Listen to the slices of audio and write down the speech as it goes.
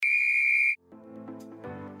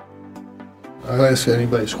I'll ask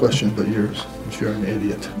anybody's question but yours, if you're an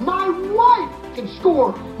idiot. My wife can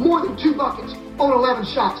score more than 2 buckets on 11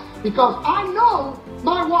 shots because I know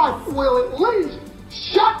my wife will at least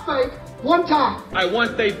shot fake 1 time. I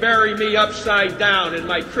want they bury me upside down and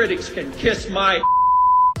my critics can kiss my.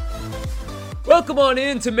 Welcome on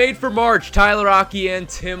in to Made for March. Tyler Rocky and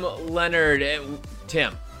Tim Leonard.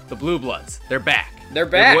 Tim, the Blue Bloods, they're back. They're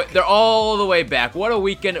back. They're all the way back. What a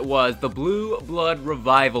weekend it was. The Blue Blood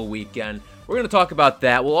Revival weekend. We're going to talk about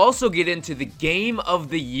that. We'll also get into the game of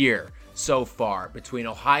the year so far between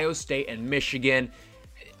Ohio State and Michigan.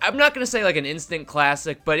 I'm not going to say like an instant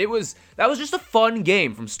classic, but that was just a fun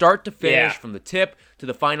game from start to finish, from the tip to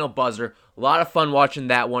the final buzzer. A lot of fun watching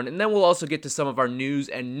that one. And then we'll also get to some of our news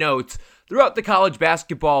and notes throughout the college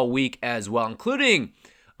basketball week as well, including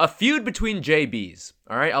a feud between JBs.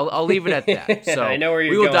 All right, I'll leave it at that. So I know where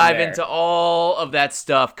you're we will going dive there. into all of that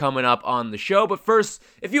stuff coming up on the show. But first,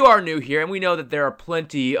 if you are new here, and we know that there are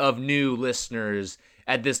plenty of new listeners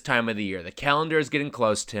at this time of the year, the calendar is getting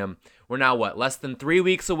close, Tim. We're now, less than 3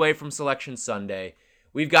 weeks away from Selection Sunday.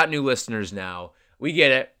 We've got new listeners now. We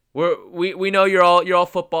get it. We know you're all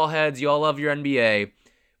football heads. You all love your NBA.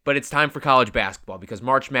 But it's time for college basketball because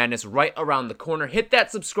March Madness right around the corner. Hit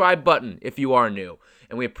that subscribe button if you are new.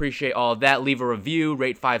 And we appreciate all of that. Leave a review,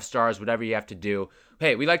 rate 5 stars, whatever you have to do.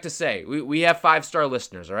 Hey, we like to say, we have 5-star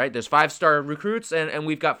listeners, all right? There's 5-star recruits, and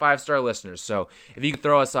we've got 5-star listeners. So if you could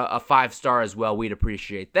throw us a 5-star as well, we'd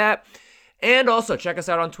appreciate that. And also, check us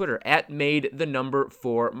out on Twitter,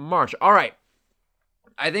 @MadeTheNumber4March. All right,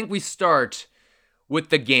 I think we start with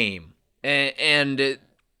the game. And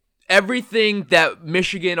everything that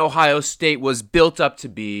Michigan, Ohio State was built up to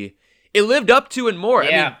be, it lived up to and more. Yeah.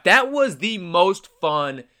 I mean, that was the most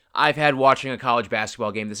fun I've had watching a college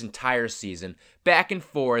basketball game this entire season. Back and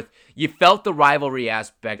forth. You felt the rivalry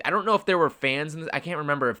aspect. I don't know if there were fans I can't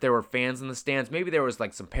remember if there were fans in the stands. Maybe there was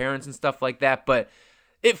like some parents and stuff like that, but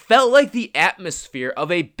it felt like the atmosphere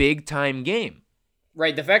of a big-time game.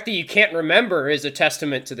 Right, the fact that you can't remember is a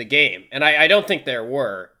testament to the game. And I don't think there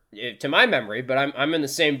were, to my memory, but I'm in the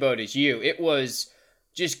same boat as you. It was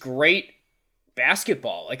just great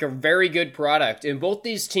basketball, like a very good product. And both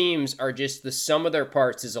these teams are just, the sum of their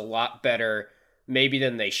parts is a lot better maybe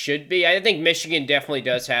than they should be. I think Michigan definitely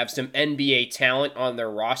does have some NBA talent on their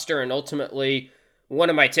roster, and ultimately one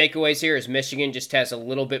of my takeaways here is Michigan just has a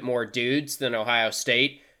little bit more dudes than Ohio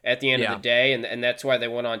State at the end of the day, and that's why they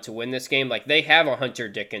went on to win this game. Like, they have a Hunter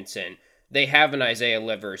Dickinson. They have an Isaiah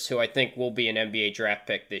Livers, who I think will be an NBA draft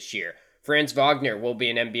pick this year. Franz Wagner will be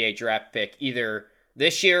an NBA draft pick either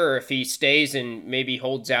this year or if he stays and maybe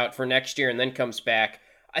holds out for next year and then comes back.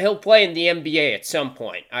 He'll play in the NBA at some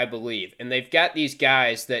point, I believe. And they've got these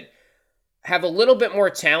guys that have a little bit more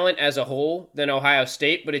talent as a whole than Ohio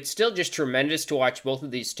State, but it's still just tremendous to watch both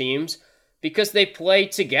of these teams because they play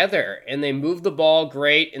together and they move the ball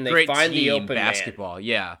great and they find the open basketball. man.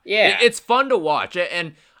 Yeah. Yeah. It's fun to watch.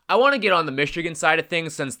 And I want to get on the Michigan side of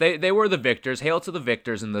things since they were the victors. Hail to the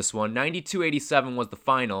victors in this one. 92-87 was the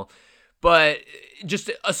final. But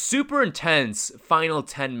just a super intense final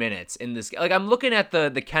 10 minutes in this. Like, I'm looking at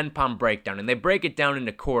the KenPom breakdown, and they break it down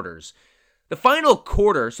into quarters. The final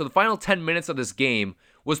quarter, so the final 10 minutes of this game,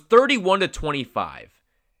 was 31-25. I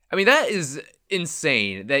mean, that is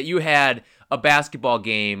insane that you had a basketball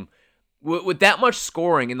game with that much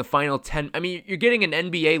scoring in the final 10. I mean, you're getting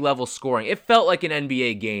an NBA level scoring. It felt like an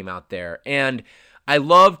NBA game out there. And I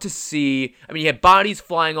love to see, I mean, you had bodies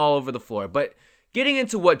flying all over the floor. But getting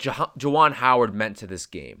into what Juwan Howard meant to this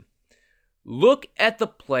game, look at the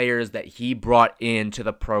players that he brought into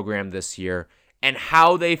the program this year and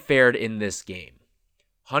how they fared in this game.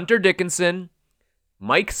 Hunter Dickinson,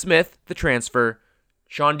 Mike Smith, the transfer,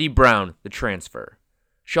 Sean D. Brown, the transfer.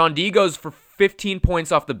 Sean D. goes for 15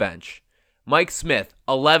 points off the bench. Mike Smith,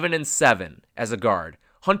 11-7 as a guard.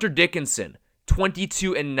 Hunter Dickinson,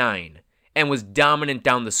 22-9, and was dominant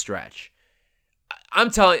down the stretch. I'm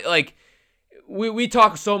telling you, like, we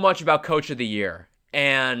talk so much about Coach of the Year.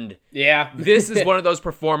 And this is one of those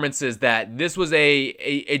performances that this was a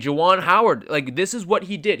Juwan Howard. Like, this is what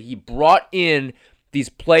he did. He brought in these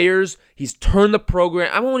players. He's turned the program.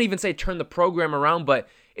 I won't even say turn the program around, but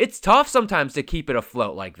it's tough sometimes to keep it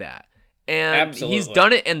afloat like that. And Absolutely. He's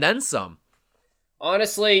done it and then some.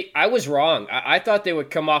 Honestly, I was wrong. I thought they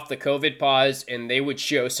would come off the COVID pause and they would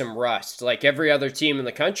show some rust, like every other team in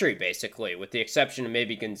the country, basically, with the exception of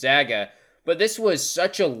maybe Gonzaga. But this was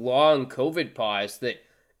such a long COVID pause that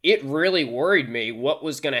it really worried me what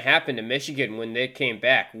was going to happen to Michigan when they came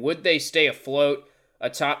back. Would they stay afloat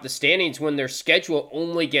atop the standings when their schedule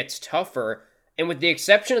only gets tougher? And with the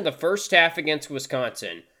exception of the first half against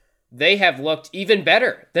Wisconsin, they have looked even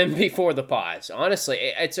better than before the pause. Honestly,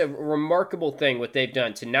 it's a remarkable thing what they've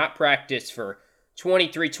done to not practice for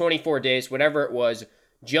 23, 24 days, whatever it was,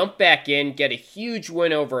 jump back in, get a huge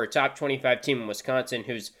win over a top 25 team in Wisconsin,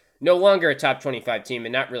 who's no longer a top 25 team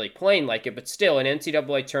and not really playing like it, but still an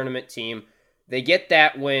NCAA tournament team. They get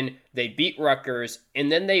that win, they beat Rutgers,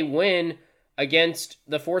 and then they win against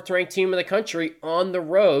the 4th-ranked team in the country on the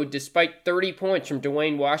road, despite 30 points from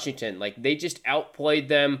Dwayne Washington. Like, they just outplayed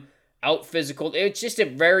them, out-physical. It's just a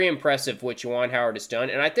very impressive what Juwan Howard has done,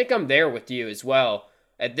 and I think I'm there with you as well.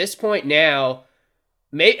 At this point now,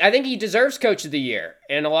 I think he deserves Coach of the Year,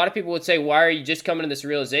 and a lot of people would say, why are you just coming to this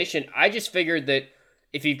realization? I just figured that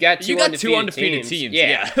if you've got two undefeated teams.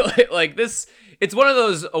 Yeah. Like this, it's one of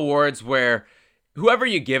those awards where whoever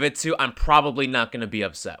you give it to, I'm probably not going to be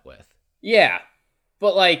upset with. Yeah,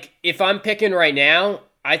 but like if I'm picking right now,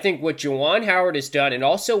 I think what Juwan Howard has done and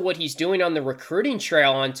also what he's doing on the recruiting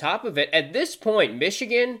trail on top of it, at this point,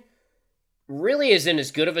 Michigan really is in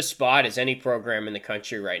as good of a spot as any program in the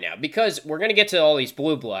country right now, because we're going to get to all these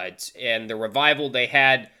blue bloods and the revival they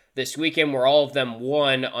had this weekend where all of them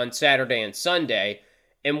won on Saturday and Sunday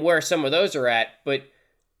and where some of those are at. But,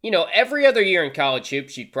 you know, every other year in college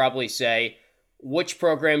hoops, you'd probably say, which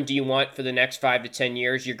program do you want for the next 5 to 10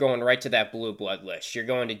 years? You're going right to that blue blood list. You're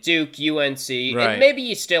going to Duke, UNC, and maybe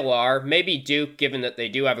you still are. Maybe Duke, given that they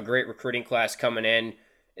do have a great recruiting class coming in.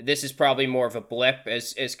 This is probably more of a blip,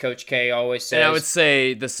 as Coach K always says. And I would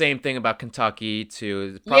say the same thing about Kentucky,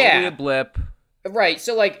 too. Probably a blip. Right.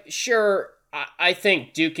 So, like, sure, I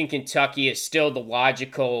think Duke and Kentucky is still the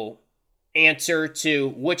logical answer to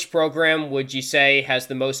which program would you say has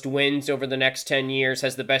the most wins over the next 10 years,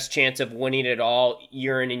 has the best chance of winning it all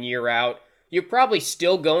year in and year out. You're probably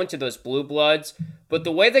still going to those blue bloods, but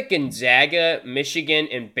the way that Gonzaga, Michigan,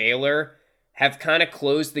 and Baylor have kind of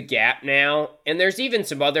closed the gap now, and there's even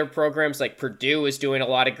some other programs like Purdue is doing a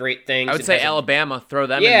lot of great things. I would say Alabama, throw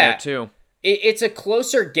them in there too. It's a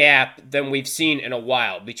closer gap than we've seen in a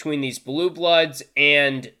while between these blue bloods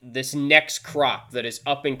and this next crop that is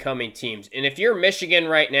up-and-coming teams. And if you're Michigan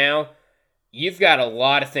right now, you've got a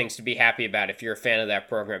lot of things to be happy about if you're a fan of that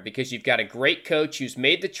program, because you've got a great coach who's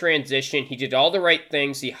made the transition. He did all the right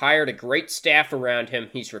things. He hired a great staff around him.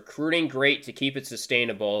 He's recruiting great to keep it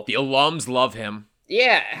sustainable. The alums love him.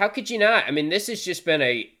 Yeah, how could you not? I mean, this has just been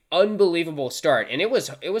a unbelievable start. And it was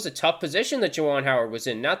a tough position that Juwan Howard was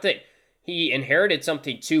in. Not that he inherited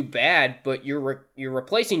something too bad, but you're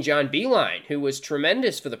replacing John Beilein, who was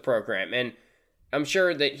tremendous for the program. And I'm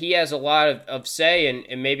sure that he has a lot of say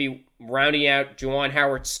and maybe rounding out Juwan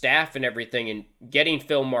Howard's staff and everything and getting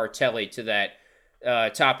Phil Martelli to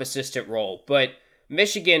that top assistant role. But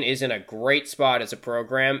Michigan is in a great spot as a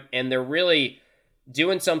program, and they're really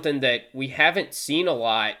doing something that we haven't seen a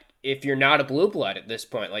lot if you're not a blue blood at this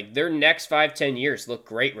point. Like, their next 5-10 years look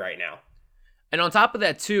great right now. And on top of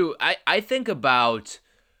that, too, I think about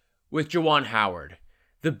with Juwan Howard,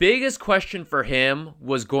 the biggest question for him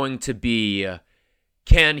was going to be,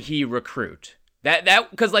 can he recruit? That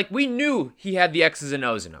because like we knew he had the X's and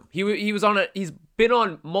O's in him. He's been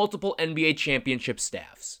on multiple NBA championship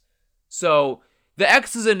staffs. So the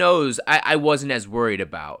X's and O's I wasn't as worried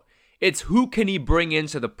about. It's who can he bring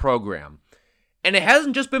into the program. And it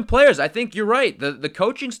hasn't just been players. I think you're right. The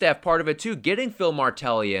coaching staff part of it too, getting Phil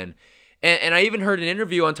Martelli in. And I even heard an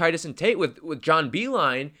interview on Titus and Tate with John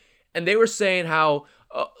Beilein, and they were saying how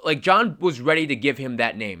like John was ready to give him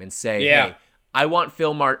that name and say, hey, I want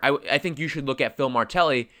I think you should look at Phil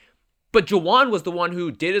Martelli. But Juwan was the one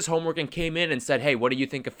who did his homework and came in and said, hey, what do you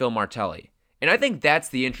think of Phil Martelli? And I think that's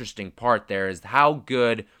the interesting part there, is how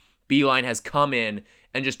good Beilein has come in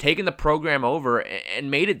and just taken the program over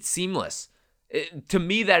and made it seamless. To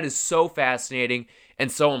me, that is so fascinating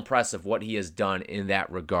and so impressive what he has done in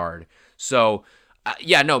that regard. So,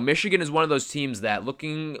 Michigan is one of those teams that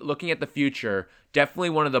looking at the future,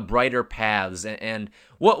 definitely one of the brighter paths. And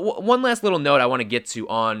one last little note I want to get to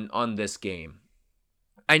on this game.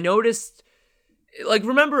 I noticed, like,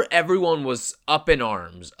 remember everyone was up in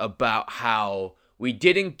arms about how we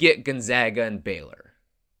didn't get Gonzaga and Baylor.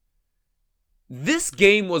 This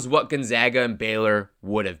game was what Gonzaga and Baylor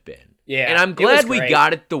would have been. Yeah, and I'm glad we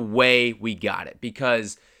got it the way we got it,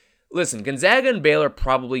 because listen, Gonzaga and Baylor are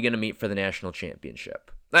probably going to meet for the national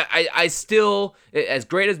championship. I still, as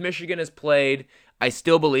great as Michigan has played, I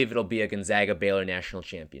still believe it'll be a Gonzaga-Baylor national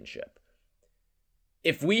championship.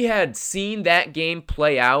 If we had seen that game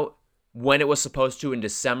play out when it was supposed to in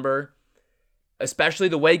December, especially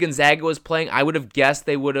the way Gonzaga was playing, I would have guessed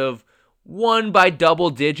they would have won by double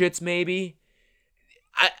digits maybe.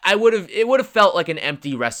 It would have felt like an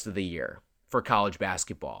empty rest of the year for college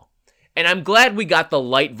basketball. And I'm glad we got the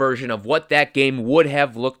light version of what that game would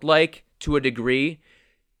have looked like to a degree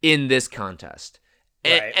in this contest.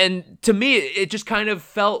 Right. And to me, it just kind of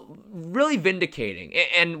felt really vindicating.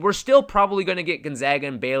 And we're still probably going to get Gonzaga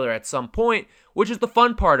and Baylor at some point, which is the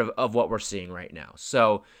fun part of what we're seeing right now.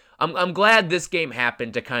 So I'm glad this game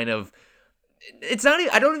happened to kind of, it's not,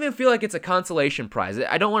 I don't even feel like it's a consolation prize.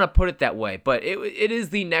 I don't want to put it that way, but it is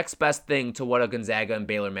the next best thing to what a Gonzaga and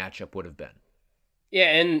Baylor matchup would have been. Yeah,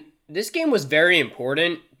 and this game was very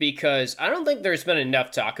important because I don't think there's been enough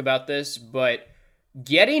talk about this, but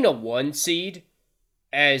getting a 1 seed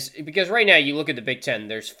because right now you look at the Big Ten,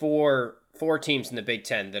 there's four teams in the Big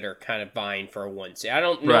Ten that are kind of vying for a 1 seed. I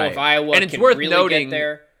don't know if Iowa and it's can worth really noting, get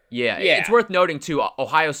there. Yeah, it's worth noting too,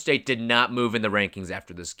 Ohio State did not move in the rankings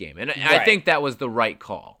after this game, and I think that was the right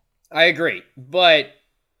call. I agree, but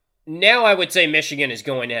now I would say Michigan is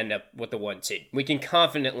going to end up with the 1 seed. We can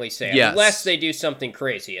confidently say, unless they do something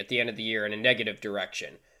crazy at the end of the year in a negative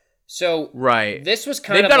direction. So this was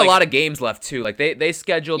kind of they've got a lot of games left too. Like they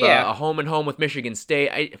scheduled a home and home with Michigan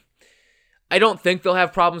State. I don't think they'll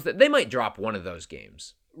have problems. They might drop one of those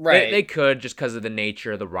games. Right. They could just because of the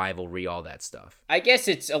nature of the rivalry, all that stuff. I guess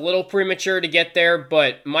it's a little premature to get there,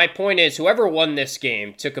 but my point is whoever won this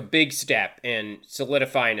game took a big step in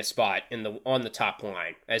solidifying a spot on the top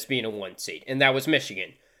line as being a 1 seed, and that was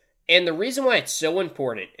Michigan. And the reason why it's so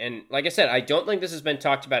important, and like I said, I don't think this has been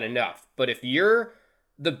talked about enough, but if you're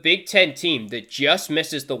the Big Ten team that just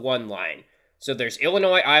misses the 1 line, so there's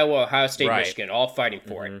Illinois, Iowa, Ohio State, Michigan, all fighting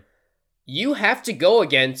for it. You have to go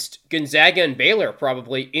against Gonzaga and Baylor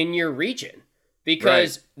probably in your region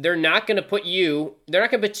because they're not going to put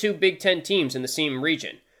 2 Big Ten teams in the same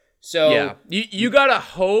region. So you got to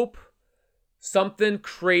hope something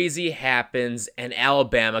crazy happens and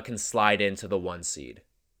Alabama can slide into the 1 seed.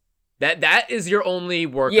 That is your only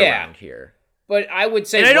workaround here. But I would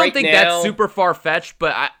say, and I don't think that's super far-fetched,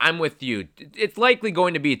 but I'm with you. It's likely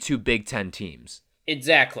going to be 2 Big Ten teams.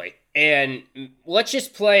 Exactly. And let's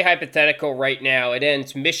just play hypothetical right now. It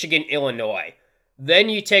ends Michigan, Illinois. Then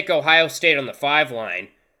you take Ohio State on the 5 line,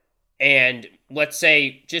 and let's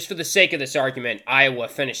say, just for the sake of this argument, Iowa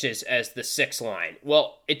finishes as the 6 line.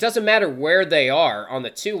 Well, it doesn't matter where they are on the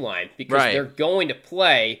 2 line because they're going to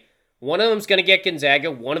play. One of them's going to get Gonzaga,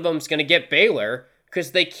 one of them's going to get Baylor,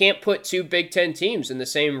 because they can't put 2 Big Ten teams in the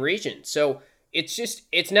same region. So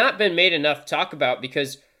it's not been made enough talk about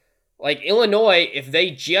because, like, Illinois, if they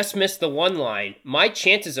just miss the 1 line, my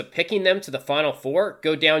chances of picking them to the Final Four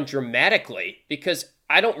go down dramatically because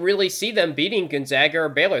I don't really see them beating Gonzaga or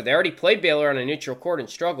Baylor. They already played Baylor on a neutral court and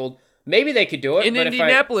struggled. Maybe they could do it. In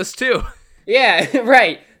Indianapolis, too. Yeah,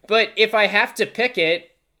 right. But if I have to pick it,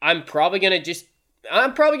 I'm probably going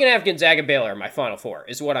to have Gonzaga Baylor in my Final Four,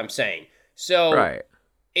 is what I'm saying. So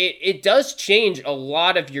it does change a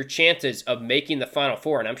lot of your chances of making the Final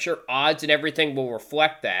Four, and I'm sure odds and everything will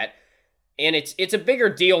reflect that. And it's a bigger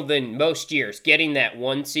deal than most years, getting that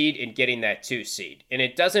 1 seed and getting that 2 seed. And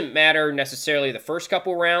it doesn't matter necessarily the first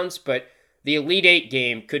couple rounds, but the Elite 8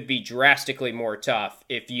 game could be drastically more tough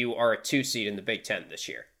if you are a 2 seed in the Big Ten this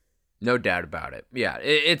year. No doubt about it. Yeah,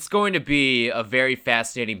 it's going to be a very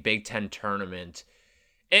fascinating Big Ten tournament.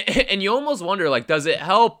 And you almost wonder, like, does it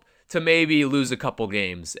help to maybe lose a couple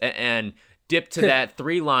games and dip to that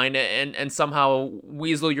 3 line and somehow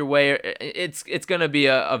weasel your way? It's going to be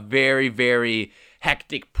a very, very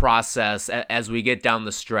hectic process as we get down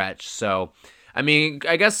the stretch. So, I mean,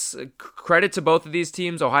 I guess credit to both of these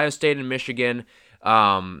teams, Ohio State and Michigan.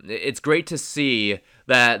 It's great to see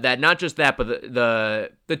that not just that, but the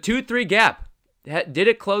 2-3 gap. Did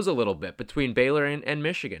it close a little bit between Baylor and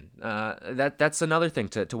Michigan? That's another thing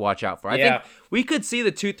to watch out for. I think we could see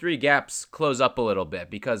the 2-3 gaps close up a little bit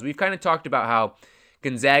because we've kind of talked about how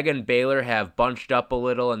Gonzaga and Baylor have bunched up a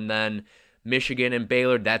little, and then Michigan and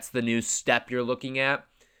Baylor, that's the new step you're looking at.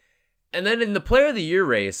 And then in the Player of the Year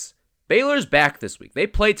race, Baylor's back this week. They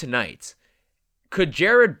play tonight. Could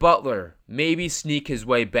Jared Butler maybe sneak his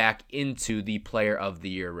way back into the Player of the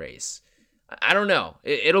Year race? I don't know.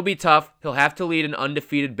 It'll be tough. He'll have to lead an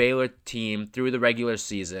undefeated Baylor team through the regular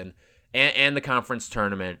season and the conference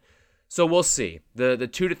tournament. So we'll see. The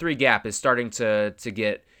 2-3 gap is starting to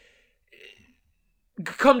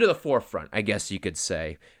come to the forefront, I guess you could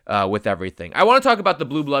say, with everything. I want to talk about the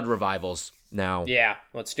Blue Blood Revivals now. Yeah,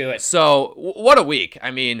 let's do it. So what a week.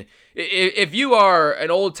 I mean, if you are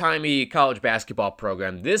an old-timey college basketball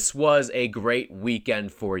program, this was a great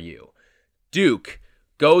weekend for you. Duke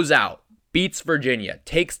goes out, beats Virginia,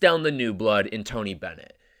 takes down the new blood in Tony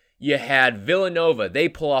Bennett. You had Villanova, they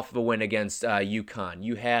pull off the win against UConn.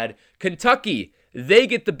 You had Kentucky, they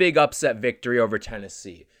get the big upset victory over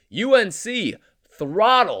Tennessee. UNC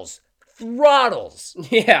throttles throttles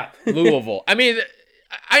Yeah. Louisville. I mean,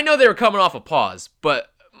 I know they were coming off a pause,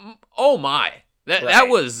 but oh my, that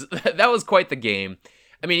was quite the game.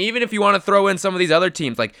 I mean, even if you want to throw in some of these other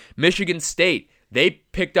teams like Michigan State, they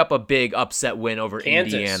picked up a big upset win over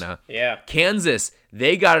Kansas. Indiana. Yeah. Kansas,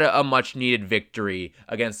 they got a much needed victory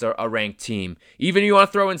against a ranked team. Even if you want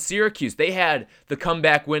to throw in Syracuse, they had the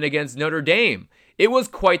comeback win against Notre Dame. It was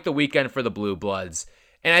quite the weekend for the Blue Bloods.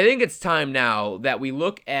 And I think it's time now that we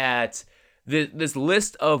look at this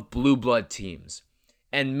list of Blue Blood teams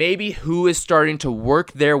and maybe who is starting to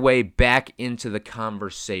work their way back into the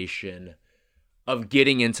conversation of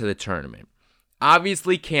getting into the tournament.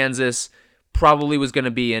 Obviously, Kansas probably was going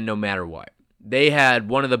to be in no matter what. They had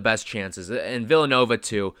one of the best chances, and Villanova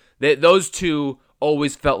too. Those two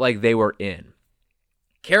always felt like they were in.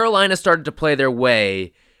 Carolina started to play their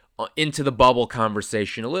way into the bubble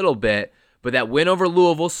conversation a little bit, but that win over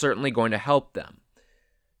Louisville is certainly going to help them.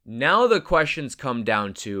 Now the questions come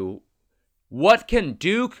down to, what can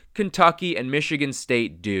Duke, Kentucky, and Michigan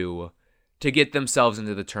State do to get themselves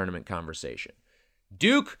into the tournament conversation?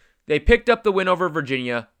 Duke, they picked up the win over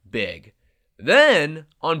Virginia, big. Then,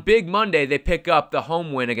 on Big Monday, they pick up the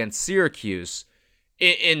home win against Syracuse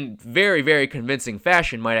in very, very convincing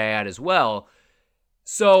fashion, might I add as well.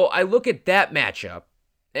 So I look at that matchup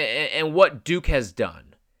and what Duke has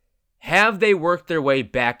done. Have they worked their way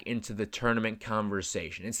back into the tournament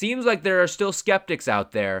conversation? It seems like there are still skeptics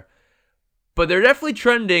out there, but they're definitely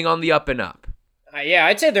trending on the up and up. Yeah,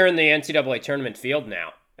 I'd say they're in the NCAA tournament field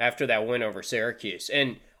now after that win over Syracuse.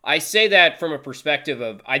 And I say that from a perspective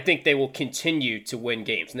of I think they will continue to win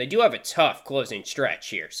games. And they do have a tough closing stretch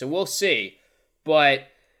here, so we'll see. But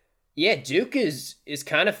yeah, Duke is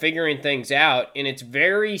kind of figuring things out, and it's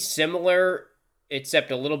very similar, except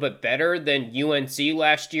a little bit better than UNC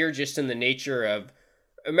last year, just in the nature of,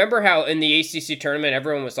 remember how in the ACC tournament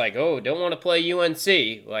everyone was like, "Oh, don't want to play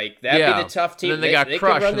UNC." Like that'd be the tough team. And then they got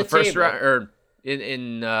crushed in the first round, or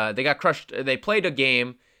they got crushed. They played a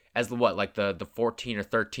game as the 14 or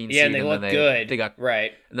 13 seed. Yeah, and they looked good. They got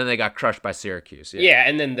right, and then they got crushed by Syracuse. Yeah,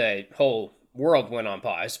 and then the whole world went on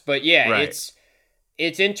pause. But yeah, right.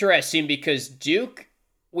 It's interesting because Duke,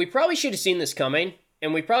 we probably should have seen this coming.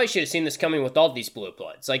 And we probably should have seen this coming with all these Blue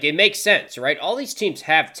Bloods. Like, it makes sense, right? All these teams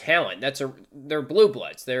have talent. They're Blue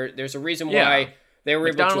Bloods. There's a reason why they were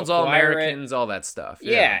McDonald's able to acquire All-Americans, all that stuff.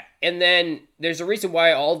 Yeah, and then there's a reason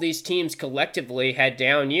why all these teams collectively had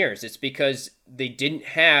down years. It's because they didn't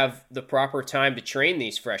have the proper time to train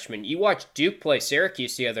these freshmen. You watched Duke play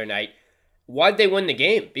Syracuse the other night. Why'd they win the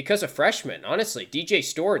game? Because of freshmen. Honestly, DJ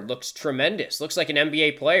Stewart looks tremendous. Looks like an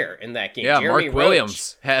NBA player in that game. Yeah, Jeremy Mark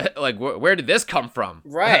Williams. Where did this come from?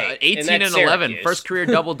 Right. 18 and 11. First career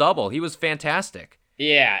double-double. He was fantastic.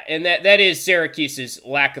 Yeah, and that is Syracuse's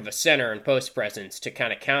lack of a center and post presence to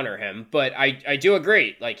kind of counter him. But I do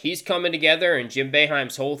agree. Like, he's coming together, and Jim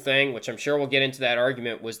Boeheim's whole thing, which I'm sure we'll get into that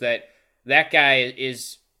argument, was that guy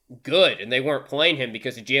is good, and they weren't playing him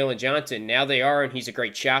because of Jalen Johnson. Now they are, and he's a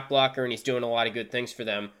great shot blocker, and he's doing a lot of good things for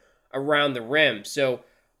them around the rim. So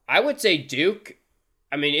I would say Duke,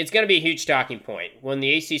 I mean, it's going to be a huge talking point. When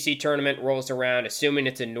the ACC tournament rolls around, assuming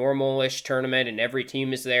it's a normal-ish tournament and every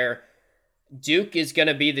team is there, Duke is going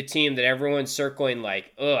to be the team that everyone's circling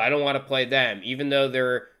like, oh, I don't want to play them. Even though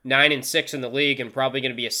they're 9-6 in the league and probably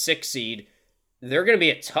going to be a 6 seed, they're going to be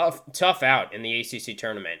a tough out in the ACC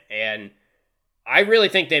tournament. And I really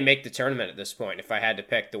think they make the tournament at this point, if I had to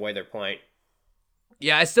pick the way they're playing.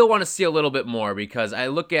 Yeah, I still want to see a little bit more because I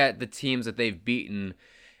look at the teams that they've beaten,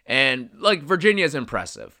 and like Virginia's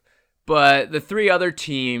impressive, but the three other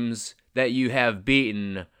teams that you have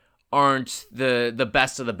beaten aren't the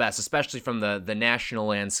best of the best, especially from the national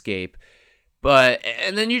landscape.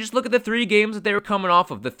 And then you just look at the 3 games that they were coming off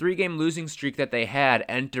of, the 3-game losing streak that they had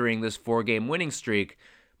entering this 4-game winning streak.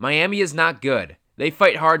 Miami is not good. They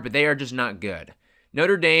fight hard, but they are just not good.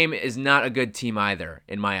 Notre Dame is not a good team either,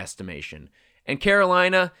 in my estimation. And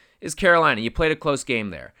Carolina is Carolina. You played a close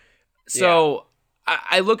game there. So yeah.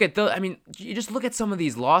 I look at you just look at some of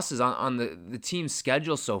these losses on the team's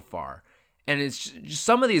schedule so far. And it's just,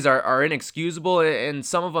 some of these are inexcusable, and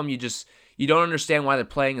some of them you don't understand why they're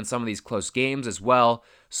playing in some of these close games as well.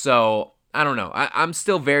 So I don't know. I'm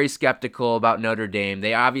still very skeptical about Notre Dame.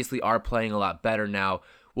 They obviously are playing a lot better now.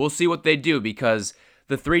 We'll see what they do because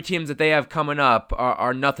the 3 teams that they have coming up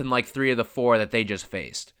are nothing like 3 of the 4 that they just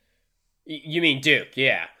faced. You mean Duke?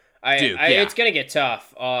 Yeah. Duke, yeah. It's going to get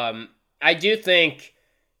tough. I do think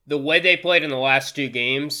the way they played in the last 2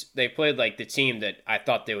 games, they played like the team that I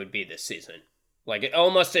thought they would be this season. Like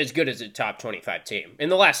almost as good as a top 25 team in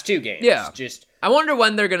the last 2 games. Yeah. Just I wonder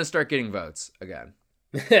when they're going to start getting votes again.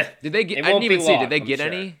 Did they get? I didn't even see. Did they get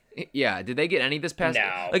any? Yeah, did they get any this past?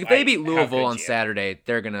 No, Like if they beat how Louisville could on you? Saturday,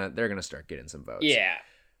 they're gonna start getting some votes. Yeah.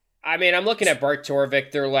 I mean, I'm looking at Bart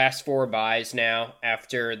Torvik, their last 4 byes now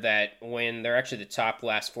after that win. They're actually the top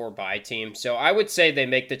last 4 bye team. So I would say they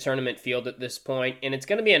make the tournament field at this point. And it's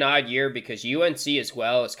going to be an odd year because UNC as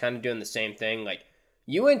well is kind of doing the same thing. Like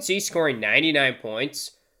UNC scoring 99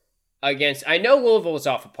 points against, I know Louisville is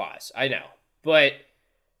off a pause. I know. But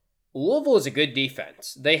Louisville is a good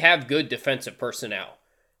defense. They have good defensive personnel.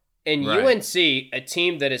 And Right. UNC, a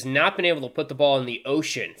team that has not been able to put the ball in the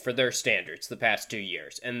ocean for their standards the past 2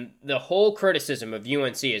 years. And the whole criticism of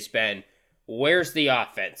UNC has been, where's the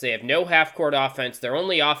offense? They have no half-court offense. Their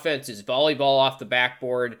only offense is volleyball off the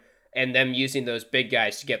backboard and them using those big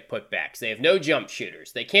guys to get putbacks. They have no jump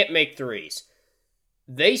shooters. They can't make threes.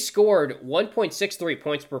 They scored 1.63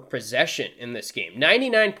 points per possession in this game.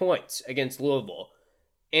 99 points against Louisville.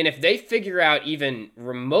 And if they figure out even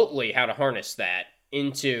remotely how to harness that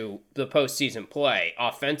into the postseason play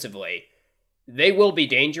offensively, they will be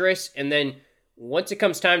dangerous. And then once it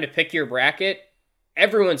comes time to pick your bracket,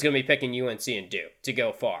 everyone's going to be picking UNC and Duke to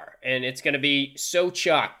go far. And it's going to be so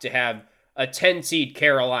chalk to have a 10 seed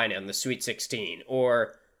Carolina in the Sweet 16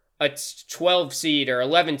 or a 12 seed or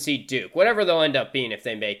 11 seed Duke, whatever they'll end up being if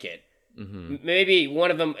they make it. Mm-hmm. Maybe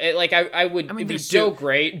one of them, like I would, I mean, it'd be they're so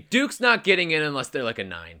great. Duke's not getting in unless they're like a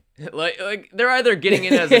 9. like they're either getting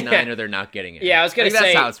in as a 9 or they're not getting in. Yeah, I was gonna Like, say,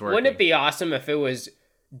 that's how it's working. wouldn't it be awesome if it was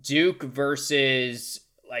Duke versus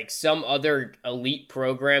like some other elite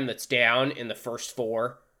program that's down in the first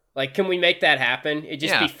 4? Like, can we make that happen? It'd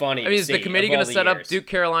just be funny. I mean, to is the see committee of all going to the set up years. Duke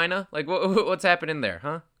Carolina? Like, what's happening there,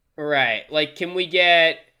 huh? Right. Like, can we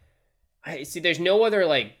get? I see. There's no other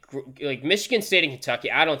like Michigan State and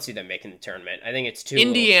Kentucky. I don't see them making the tournament. I think it's too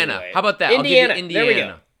Indiana. Too late. How about that? I'll give you Indiana. There we go.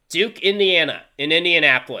 Indiana. Duke, Indiana, in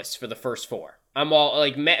Indianapolis for the first 4. I'm all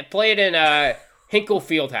like play it in Hinkle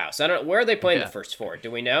Fieldhouse. I don't. Where are they playing the first 4?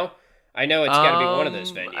 Do we know? I know it's got to be one of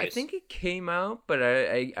those venues. I think it came out, but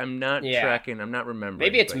I'm not tracking. I'm not remembering.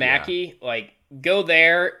 Maybe it's but Mackey. Like, go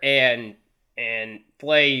there and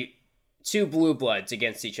play 2 blue bloods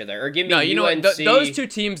against each other, or give me No, you know UNC. what? Those 2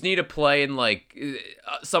 teams need to play in like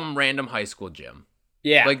some random high school gym.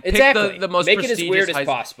 Yeah, like, pick exactly. the most make it as prestigious weird high- as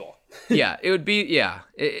possible. Yeah, it would be. Yeah,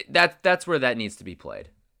 that's where that needs to be played.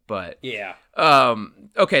 But Yeah.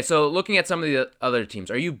 okay, so looking at some of the other teams,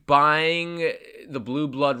 are you buying the blue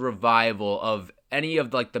blood revival of any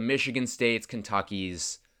of like the Michigan States,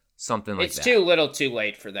 Kentuckies, something like It's that? too little too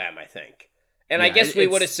late for them, I think. And I Yeah, guess we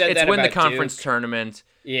it's- would have said it's that win about the conference Duke. tournament.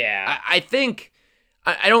 Yeah. I think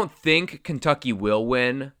I don't think Kentucky will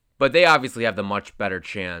win, but they obviously have the much better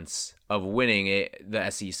chance of winning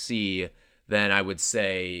the SEC than I would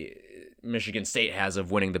say Michigan State has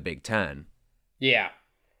of winning the Big Ten. Yeah.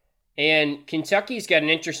 And Kentucky's got an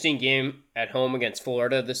interesting game at home against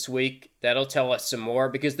Florida this week. That'll tell us some more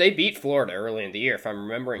because they beat Florida early in the year, if I'm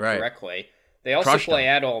remembering Right. correctly. They also Crushed play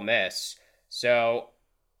them. at Ole Miss. So,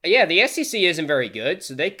 yeah, the SEC isn't very good,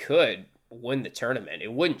 so they could win the tournament.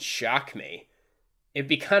 It wouldn't shock me. It'd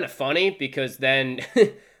be kind of funny because then,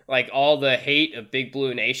 like, all the hate of Big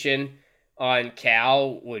Blue Nation on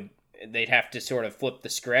Cal they'd have to sort of flip the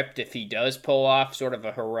script if he does pull off sort of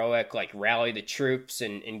a heroic, like, rally the troops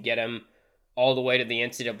and get him all the way to the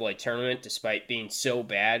NCAA tournament despite being so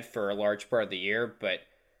bad for a large part of the year. But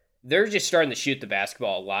they're just starting to shoot the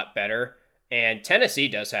basketball a lot better. And Tennessee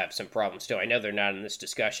does have some problems too. I know they're not in this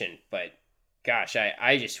discussion, but gosh,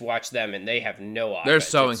 I just watch them and they have no offense. They're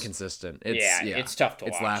so It's- inconsistent. it's tough to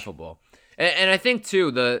watch. It's laughable. And I think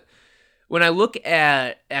too when I look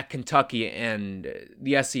at Kentucky and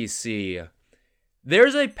the SEC,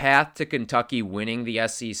 there's a path to Kentucky winning the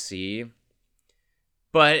SEC,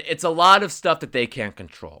 but it's a lot of stuff that they can't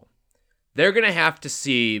control. They're going to have to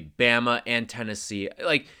see Bama and Tennessee.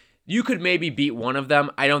 Like, you could maybe beat one of them.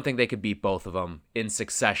 I don't think they could beat both of them in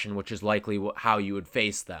succession, which is likely how you would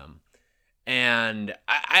face them. And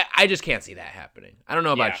I just can't see that happening. I don't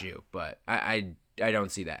know about you, but I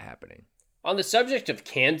don't see that happening. On the subject of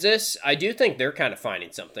Kansas, I do think they're kind of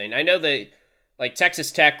finding something. I know that, like,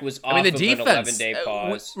 Texas Tech was off I mean, the of defense. an 11-day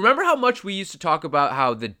pause. Remember how much we used to talk about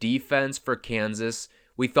how the defense for Kansas,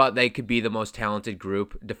 we thought they could be the most talented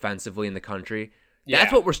group defensively in the country? That's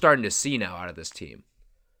Yeah. what we're starting to see now out of this team.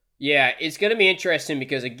 Yeah, it's going to be interesting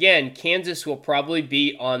because, again, Kansas will probably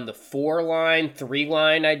be on the 4-line,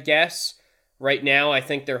 3-line, I'd guess. Right now, I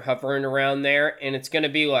think they're hovering around there, and it's going to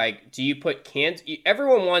be like, do you put Kansas?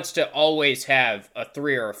 Everyone wants to always have a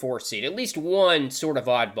 3 or a 4 seed, at least one sort of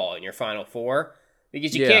oddball in your Final Four,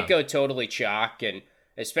 because you can't go totally chalk, and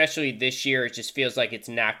especially this year, it just feels like it's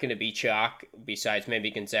not going to be chalk, besides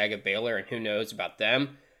maybe Gonzaga, Baylor, and who knows about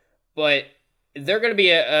them. But they're going to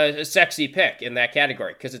be a sexy pick in that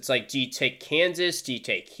category because it's like, do you take Kansas? Do you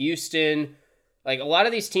take Houston? Like, a lot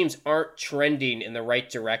of these teams aren't trending in the right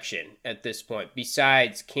direction at this point,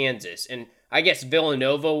 besides Kansas. And I guess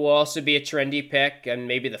Villanova will also be a trendy pick, and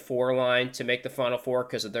maybe the 4 line to make the Final Four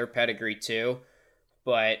because of their pedigree too.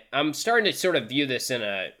 But I'm starting to sort of view this in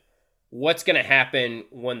a, what's going to happen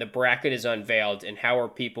when the bracket is unveiled, and how are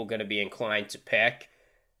people going to be inclined to pick?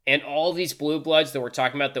 And all these blue bloods that we're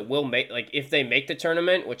talking about that will make, like, if they make the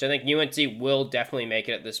tournament, which I think UNC will definitely make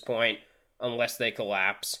it at this point, unless they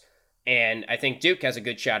collapse. And I think Duke has a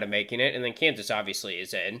good shot of making it, and then Kansas obviously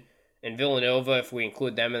is in. And Villanova, if we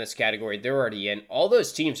include them in this category, they're already in. All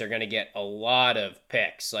those teams are going to get a lot of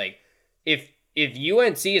picks. Like, if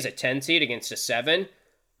UNC is a 10 seed against a 7,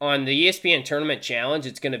 on the ESPN Tournament Challenge,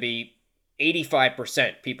 it's going to be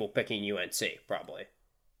 85% people picking UNC, probably.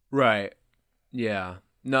 Right. Yeah.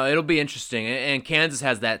 No, it'll be interesting. And Kansas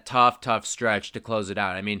has that tough stretch to close it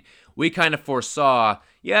out. I mean, we kind of foresaw,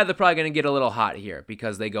 they're probably going to get a little hot here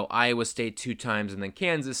because they go Iowa State 2 times and then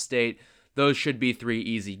Kansas State. Those should be 3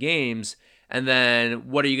 easy games. And then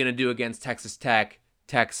what are you going to do against Texas Tech,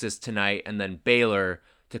 Texas tonight, and then Baylor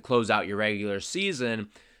to close out your regular season?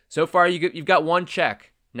 So far, you've got 1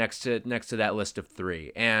 check next to that list of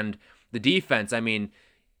 3. And the defense, I mean,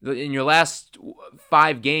 in your last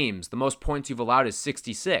 5 games, the most points you've allowed is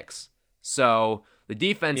 66. So the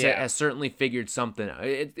defense has certainly figured something out.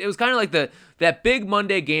 It was kind of like that big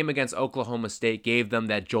Monday game against Oklahoma State gave them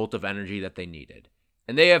that jolt of energy that they needed.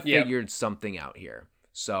 And they have figured something out here.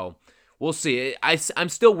 So we'll see. I'm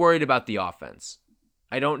still worried about the offense.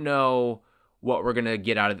 I don't know what we're going to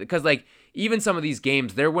get out of it. Because, like, even some of these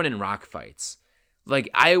games, they're winning rock fights. Like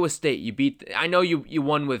Iowa State, you beat. I know you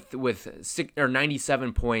won with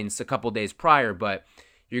 97 points a couple days prior, but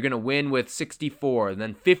you're gonna win with 64, and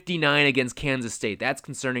then 59 against Kansas State. That's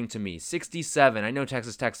concerning to me. 67. I know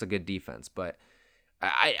Texas Tech's a good defense, but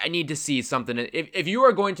I need to see something. If you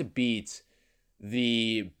are going to beat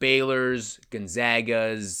the Baylors,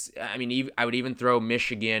 Gonzagas, I mean, I would even throw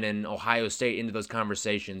Michigan and Ohio State into those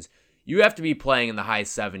conversations. You have to be playing in the high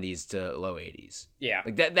 70s to low 80s. Yeah.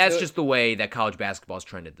 Like that's just the way that college basketball's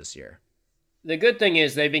trended this year. The good thing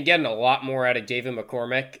is they've been getting a lot more out of David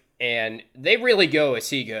McCormick, and they really go as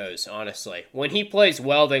he goes, honestly. When he plays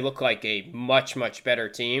well, they look like a much, much better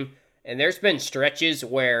team. And there's been stretches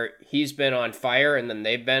where he's been on fire, and then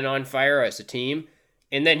they've been on fire as a team.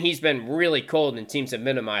 And then he's been really cold, and teams have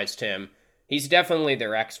minimized him. He's definitely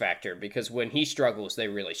their X factor, because when he struggles, they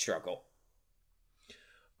really struggle.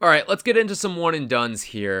 All right, let's get into some one and dones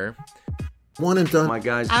here. One and done. My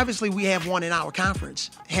guys. Obviously, we have one in our conference.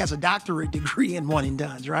 Has a doctorate degree in one and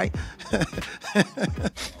dones, right?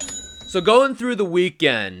 So going through the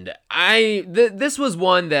weekend, this was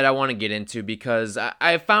one that I want to get into because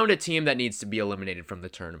I found a team that needs to be eliminated from the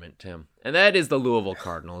tournament, Tim. And that is the Louisville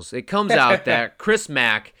Cardinals. It comes out that Chris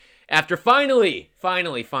Mack, after finally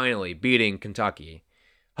beating Kentucky,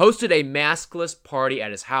 hosted a maskless party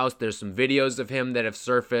at his house. There's some videos of him that have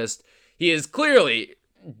surfaced. He is clearly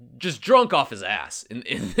just drunk off his ass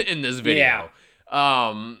in this video.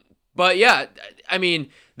 Yeah. But yeah, I mean,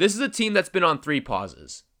 this is a team that's been on 3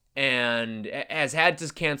 pauses and has had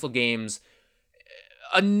to cancel games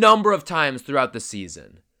a number of times throughout the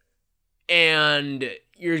season. And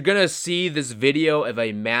you're going to see this video of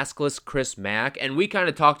a maskless Chris Mack. And we kind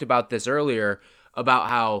of talked about this earlier about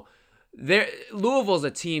how Louisville's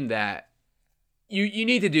a team that you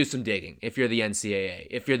need to do some digging if you're the NCAA,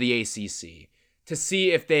 if you're the ACC, to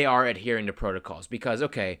see if they are adhering to protocols. Because,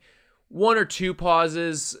 okay, 1 or 2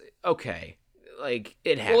 pauses, okay, like,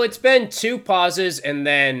 it happens. Well, it's been 2 pauses and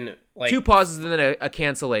then, like... 2 pauses and then a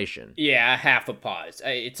cancellation. Yeah, half a pause.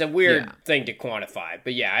 It's a weird thing to quantify,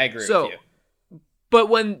 but yeah, I agree with you. But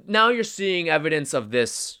when now you're seeing evidence of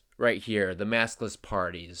this right here, the maskless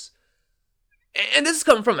parties... And this is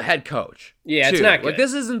coming from a head coach. Yeah, too. It's not good. Like,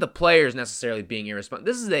 this isn't the players necessarily being irresponsible.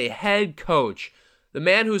 This is a head coach, the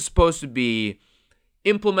man who's supposed to be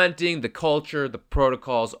implementing the culture, the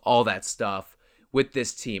protocols, all that stuff with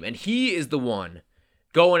this team. And he is the one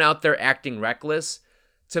going out there acting reckless.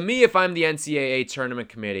 To me, if I'm the NCAA tournament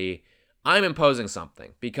committee, I'm imposing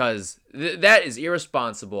something because that is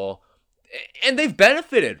irresponsible. And they've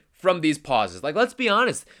benefited from these pauses. Like, let's be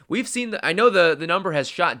honest. We've seen, I know the number has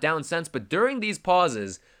shot down since, but during these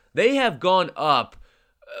pauses, they have gone up.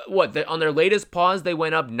 On their latest pause, they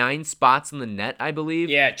went up 9 spots in the net, I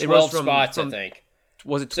believe. Yeah, 12 spots, I think.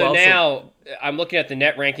 Was it 12? So now, I'm looking at the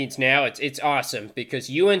net rankings now. It's awesome because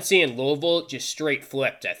UNC and Louisville just straight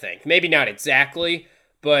flipped, I think. Maybe not exactly,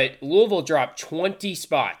 but Louisville dropped 20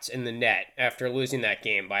 spots in the net after losing that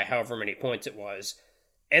game by however many points it was.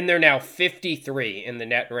 And they're now 53 in the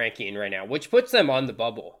net ranking right now, which puts them on the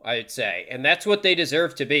bubble, I would say. And that's what they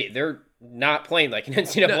deserve to be. They're not playing like an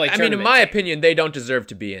NCAA tournament. I mean, in my opinion, they don't deserve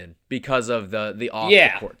to be in because of the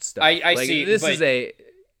off-the-court stuff. I see. This is a...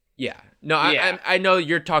 Yeah. No, yeah. I know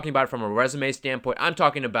you're talking about it from a resume standpoint. I'm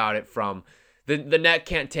talking about it from... The net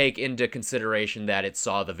can't take into consideration that it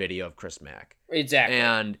saw the video of Chris Mack. Exactly.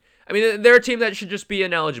 And, I mean, they're a team that should just be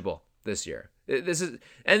ineligible this year. This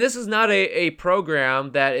is not a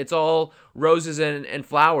program that it's all roses and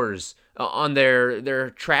flowers on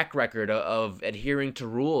their track record of adhering to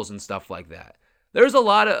rules and stuff like that. There's a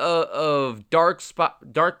lot of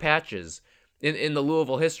dark patches in the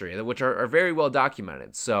Louisville history, which are very well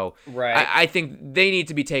documented. So right. I think they need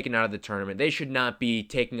to be taken out of the tournament. They should not be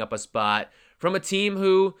taking up a spot from a team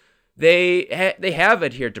who they have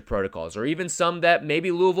adhered to protocols, or even some that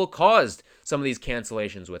maybe Louisville caused some of these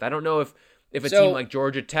cancellations with. I don't know if a team like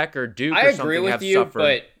Georgia Tech or Duke or something have suffered.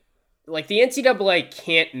 But like the NCAA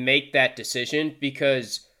can't make that decision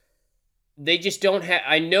because they just don't have.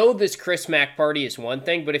 I know this Chris Mack party is one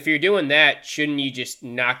thing, but if you're doing that, shouldn't you just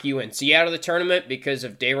knock UNC out of the tournament because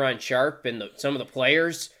of Day'Ron Sharpe and some of the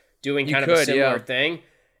players doing kind of a similar thing?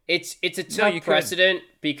 It's a tough precedent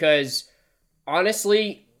because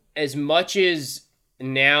honestly, as much as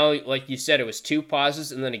now, like you said, it was 2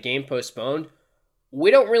 pauses and then a game postponed,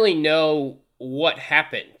 we don't really know what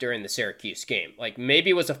happened during the Syracuse game. Like,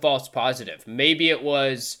 maybe it was a false positive. Maybe it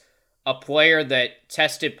was a player that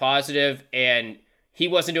tested positive and he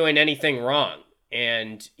wasn't doing anything wrong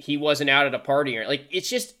and he wasn't out at a party. Like,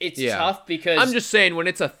 it's tough because... I'm just saying, when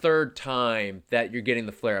it's a third time that you're getting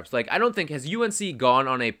the flare-ups, like, I don't think... Has UNC gone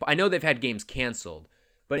on a... I know they've had games canceled,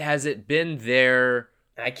 but has it been their...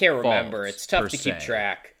 I can't remember. It's tough to keep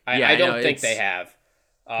track. I don't think they have.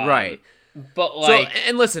 Right. But like, so,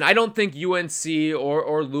 and listen, I don't think UNC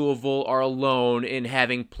or Louisville are alone in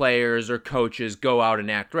having players or coaches go out and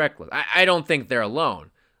act reckless. I don't think they're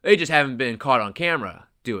alone. They just haven't been caught on camera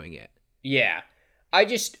doing it. Yeah. I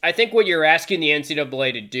think what you're asking the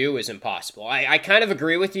NCAA to do is impossible. I kind of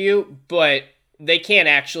agree with you, but they can't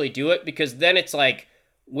actually do it because then it's like,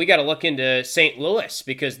 we got to look into St. Louis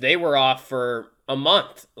because they were off for a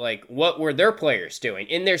month. Like, what were their players doing?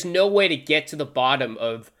 And there's no way to get to the bottom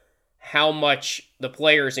of how much the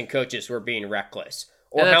players and coaches were being reckless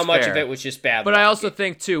or how much of it was just bad luck. But I also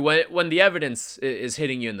think, too, when the evidence is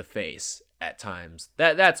hitting you in the face at times,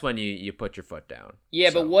 that's when you put your foot down. Yeah,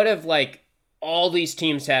 so. But what if, like, all these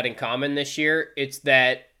teams had in common this year? It's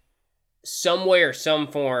that some way or some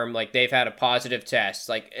form, like, they've had a positive test.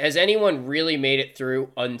 Like, has anyone really made it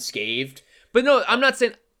through unscathed? But no, I'm not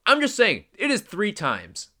saying... I'm just saying, it is 3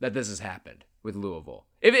 times that this has happened with Louisville.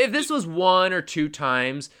 If this was 1 or 2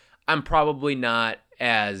 times... I'm probably not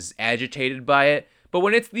as agitated by it. But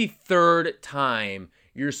when it's the 3rd time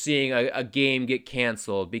you're seeing a game get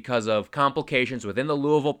canceled because of complications within the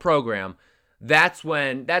Louisville program, that's where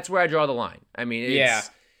I draw the line. I mean,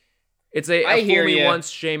 it's a fool me once,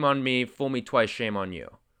 shame on me, fool me twice, shame on you.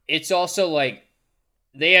 It's also like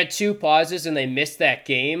they had 2 pauses and they missed that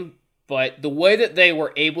game, but the way that they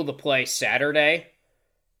were able to play Saturday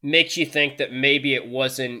makes you think that maybe it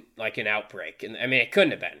wasn't like an outbreak. And I mean, it couldn't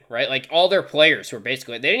have been, right? Like, all their players were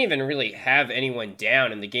basically, they didn't even really have anyone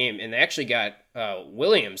down in the game. And they actually got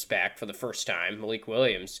Williams back for the first time, Malik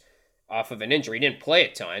Williams, off of an injury. He didn't play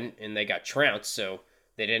a ton, and they got trounced, so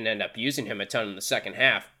they didn't end up using him a ton in the second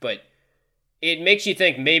half. But it makes you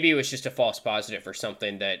think maybe it was just a false positive or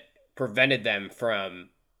something that prevented them from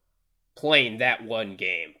playing that one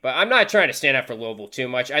game. But I'm not trying to stand up for Louisville too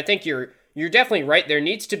much. I think you're definitely right. There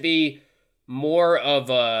needs to be more of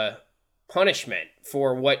a punishment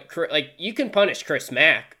for what, like, you can punish Chris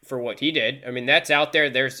Mack for what he did. I mean, that's out there.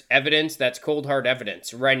 There's evidence. That's cold, hard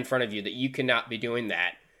evidence right in front of you that you cannot be doing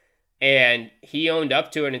that. And he owned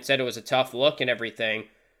up to it and said it was a tough look and everything.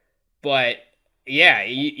 But yeah,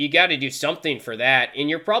 you got to do something for that. And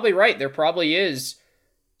you're probably right. There probably is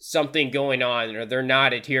something going on, or they're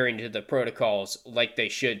not adhering to the protocols like they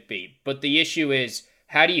should be. But the issue is,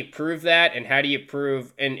 how do you prove that? And how do you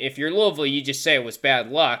prove, and if you're Louisville, you just say it was bad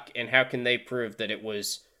luck, and how can they prove that it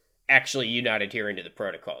was actually you not adhering to the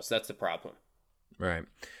protocols? That's the problem. Right.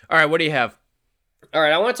 All right, what do you have? All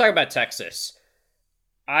right, I want to talk about Texas.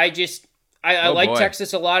 I like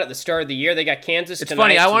Texas a lot at the start of the year. They got Kansas tonight. It's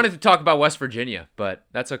funny, I wanted to talk about West Virginia, but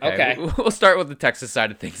that's okay. Okay. We'll start with the Texas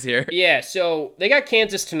side of things here. Yeah, so they got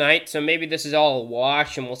Kansas tonight, so maybe this is all a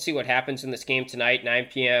wash, and we'll see what happens in this game tonight, 9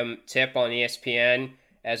 p.m. tip on ESPN,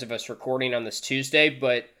 as of us recording on this Tuesday.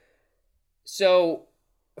 But, so,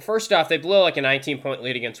 first off, they blew like a 19-point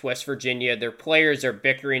lead against West Virginia. Their players are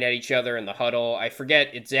bickering at each other in the huddle. I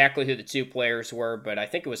forget exactly who the two players were, but I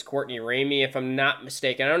think it was Courtney Ramey, if I'm not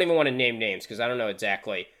mistaken. I don't even want to name names because I don't know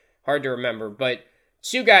exactly. Hard to remember, but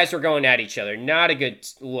two guys were going at each other. Not a good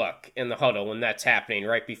look in the huddle when that's happening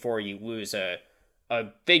right before you lose a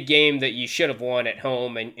big game that you should have won at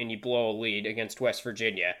home and you blow a lead against West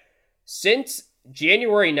Virginia. Since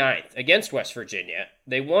January 9th against West Virginia,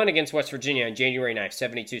 they won against West Virginia on January 9th,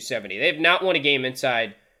 72-70. They have not won a game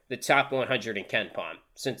inside the top 100 in KenPom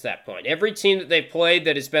since that point. Every team that they've played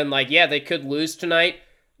that has been like, yeah, they could lose tonight,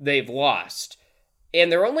 they've lost. And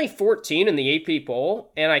they're only 14 in the AP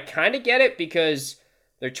poll, and I kind of get it because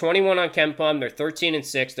they're 21 on KenPom, they're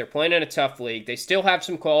 13-6, they're playing in a tough league, they still have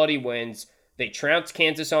some quality wins. They trounced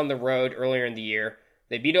Kansas on the road earlier in the year.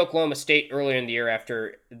 They beat Oklahoma State earlier in the year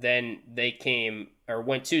after then they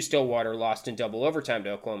went to Stillwater, lost in double overtime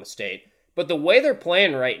to Oklahoma State. But the way they're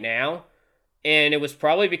playing right now, and it was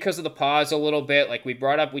probably because of the pause a little bit, like we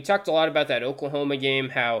talked a lot about that Oklahoma game,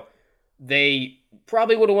 how they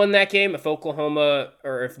probably would have won that game if Oklahoma,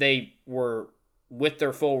 or if they were with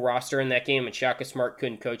their full roster in that game and Shaka Smart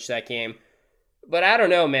couldn't coach that game. But I don't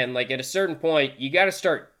know, man, like at a certain point, you got to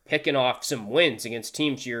start picking off some wins against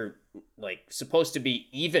teams you're like supposed to be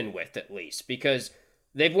even with at least, because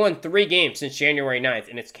they've won 3 games since January 9th,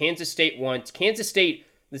 and it's Kansas State once. Kansas State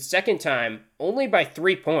the second time only by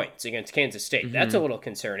 3 points against Kansas State. Mm-hmm. That's a little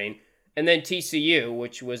concerning. And then TCU,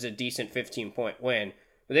 which was a decent 15-point win.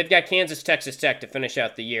 But they've got Kansas, Texas Tech to finish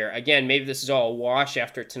out the year. Again, maybe this is all a wash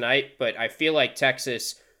after tonight, but I feel like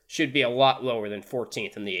Texas should be a lot lower than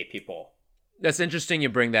 14th in the AP poll. That's interesting you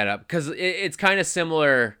bring that up, because it's kind of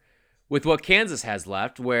similar with what Kansas has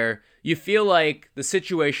left, where you feel like the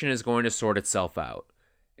situation is going to sort itself out.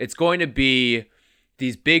 It's going to be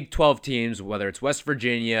these Big 12 teams, whether it's West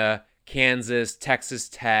Virginia, Kansas, Texas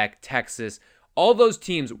Tech, Texas, all those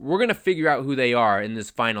teams, we're going to figure out who they are in this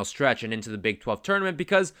final stretch and into the Big 12 tournament,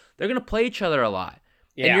 because they're going to play each other a lot.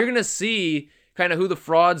 Yeah. And you're going to see kind of who the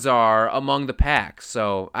frauds are among the pack.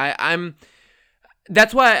 So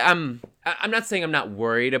that's why I'm not saying I'm not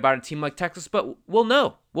worried about a team like Texas, but we'll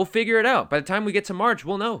know. We'll figure it out. By the time we get to March,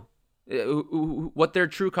 we'll know what their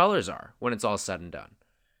true colors are when it's all said and done.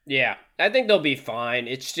 Yeah, I think they'll be fine.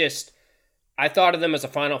 It's just, I thought of them as a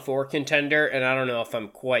Final Four contender, and I don't know if I'm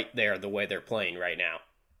quite there the way they're playing right now.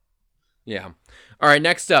 Yeah. All right,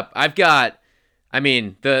 next up, I've got,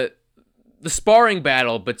 the sparring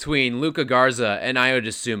battle between Luka Garza and Ayo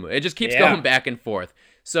Dosunmu. It just keeps going back and forth.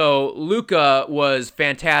 So Luka was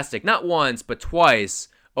fantastic, not once, but twice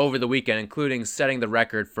over the weekend, including setting the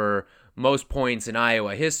record for most points in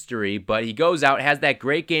Iowa history. But he goes out, has that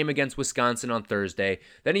great game against Wisconsin on Thursday.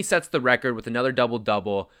 Then he sets the record with another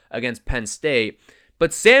double-double against Penn State.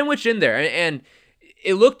 But sandwiched in there, and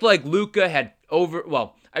it looked like Luka had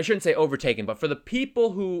I shouldn't say overtaken, but for the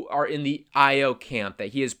people who are in the Io camp that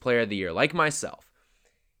he is player of the year, like myself,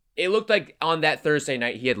 it looked like on that Thursday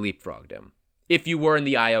night he had leapfrogged him. If you were in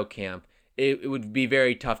the Io camp, it would be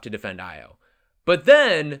very tough to defend Io. But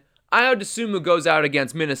then Ayo Dosunmu goes out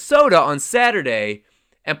against Minnesota on Saturday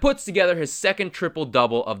and puts together his second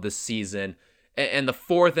triple-double of the season and the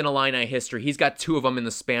fourth in Illini history. He's got 2 of them in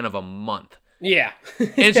the span of a month. Yeah.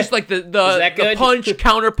 And it's just like the punch,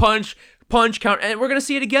 counter punch, counter. And we're going to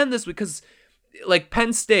see it again this week because, like,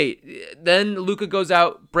 Penn State, then Luka goes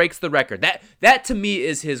out, breaks the record. That to me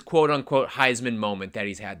is his quote-unquote Heisman moment that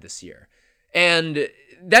he's had this year. And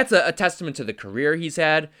that's a testament to the career he's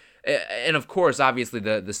had. And, of course, obviously,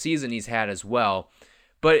 the season he's had as well.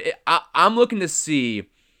 But I'm looking to see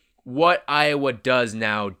what Iowa does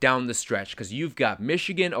now down the stretch, because you've got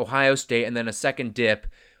Michigan, Ohio State, and then a second dip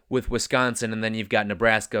with Wisconsin, and then you've got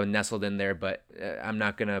Nebraska nestled in there. But I'm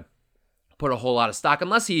not going to put a whole lot of stock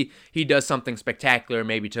unless he does something spectacular,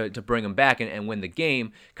 maybe to bring him back and win the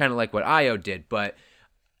game, kind of like what Io did. But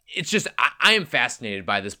it's just, I am fascinated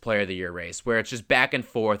by this Player of the Year race, where it's just back and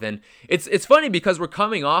forth. And it's funny because we're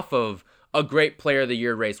coming off of a great Player of the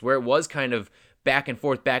Year race where it was kind of back and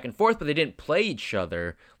forth, but they didn't play each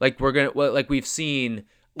other like we've seen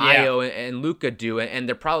Io and Luka do. And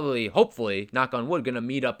they're probably, hopefully, knock on wood, going to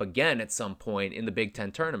meet up again at some point in the Big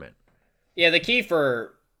Ten tournament. Yeah, the key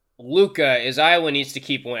for Luka is Iowa needs to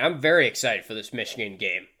keep winning. I'm very excited for this Michigan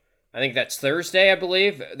game. I think that's Thursday, I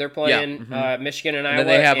believe. They're playing Michigan and Iowa. And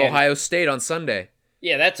then they have Ohio State on Sunday.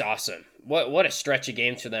 Yeah, that's awesome. What a stretch of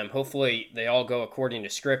games for them. Hopefully they all go according to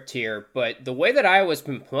script here. But the way that Iowa's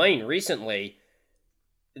been playing recently,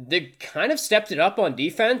 they kind of stepped it up on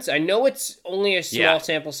defense. I know it's only a small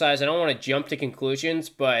sample size. I don't want to jump to conclusions,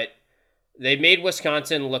 but They made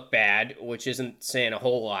Wisconsin look bad, which isn't saying a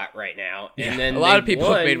whole lot right now. And then a lot of people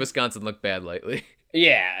won. have made Wisconsin look bad lately.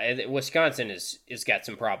 Yeah, Wisconsin is got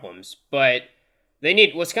some problems, but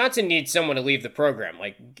Wisconsin needs someone to leave the program.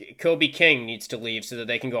 Like Kobe King needs to leave so that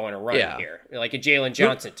they can go on a run here, like a Jalen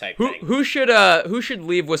Johnson type thing. Who should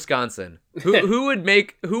leave Wisconsin? Who would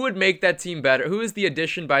make that team better? Who is the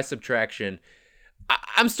addition by subtraction?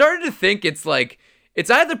 I'm starting to think it's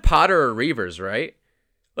either Potter or Reavers, right?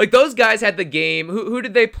 Like those guys had the game. Who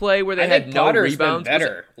did they play where they had no Potter's rebounds? Been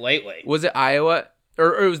better lately. Was it Iowa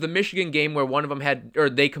or it was the Michigan game where one of them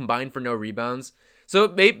they combined for no rebounds? So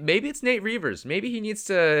maybe it's Nate Reavers. Maybe he needs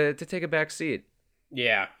to take a back seat.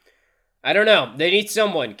 Yeah, I don't know. They need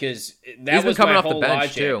someone because that was coming my off the whole bench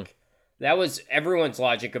logic. too. That was everyone's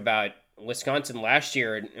logic about Wisconsin last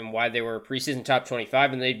year and why they were preseason top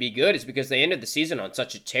 25 and they'd be good is because they ended the season on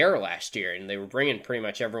such a tear last year and they were bringing pretty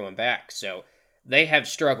much everyone back. So they have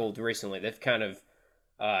struggled recently. They've kind of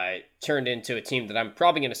turned into a team that I'm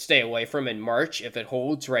probably going to stay away from in March if it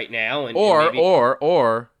holds right now.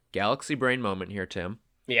 Or Galaxy brain moment here, Tim.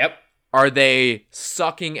 Yep. Are they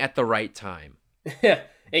sucking at the right time?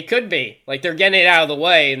 It could be. Like they're getting it out of the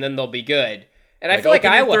way and then they'll be good. And I feel like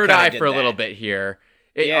open your Iowa third kinda eye did for a that. little bit here.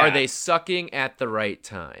 Yeah. Are they sucking at the right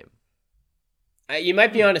time? You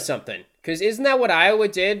might be onto something. Because isn't that what Iowa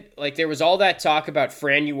did? Like there was all that talk about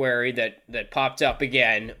Franuary that popped up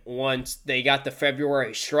again once they got the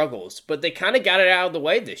February struggles. But they kind of got it out of the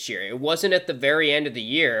way this year. It wasn't at the very end of the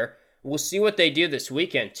year. We'll see what they do this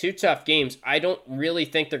weekend. 2 tough games. I don't really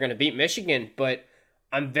think they're going to beat Michigan, but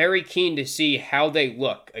I'm very keen to see how they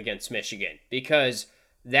look against Michigan because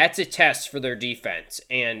that's a test for their defense.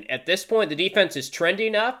 And at this point, the defense is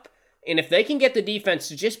trending up. And if they can get the defense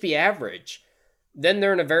to just be average, then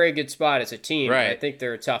they're in a very good spot as a team. Right. I think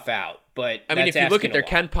they're a tough out. But I mean, that's if you look asking at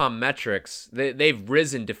their a lot. KenPom metrics, they've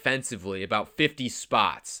risen defensively about 50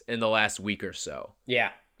 spots in the last week or so. Yeah,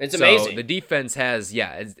 it's So amazing. the defense has,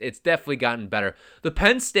 it's definitely gotten better. The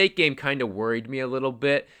Penn State game kind of worried me a little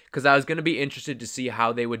bit because I was going to be interested to see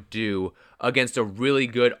how they would do against a really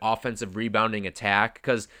good offensive rebounding attack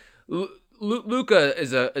because Luka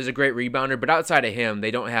is a great rebounder, but outside of him,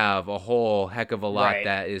 they don't have a whole heck of a lot Right.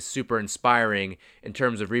 that is super inspiring in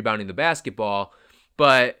terms of rebounding the basketball.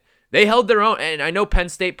 But they held their own, and I know Penn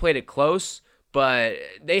State played it close, but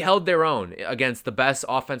they held their own against the best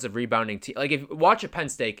offensive rebounding team. Like, if watch a Penn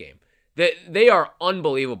State game, they are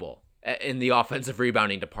unbelievable in the offensive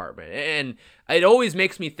rebounding department. And it always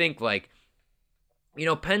makes me think, like,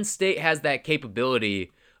 Penn State has that capability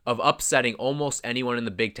of upsetting almost anyone in the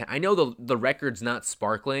Big Ten. I know the record's not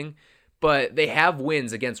sparkling, but they have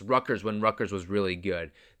wins against Rutgers when Rutgers was really good.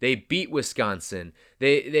 They beat Wisconsin.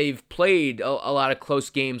 They've played a lot of close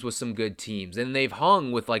games with some good teams, and they've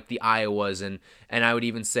hung with like the Iowas and I would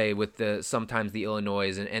even say with sometimes the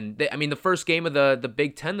Illinois and the first game of the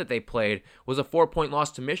Big Ten that they played was a 4-point loss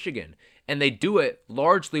to Michigan, and they do it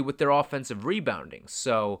largely with their offensive rebounding.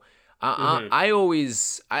 So.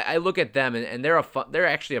 I look at them and they're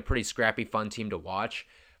actually a pretty scrappy, fun team to watch,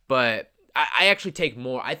 but I actually take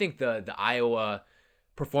more. I think the Iowa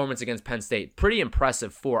performance against Penn State pretty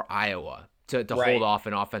impressive for Iowa to hold off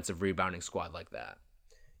an offensive rebounding squad like that.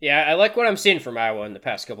 Yeah, I like what I'm seeing from Iowa in the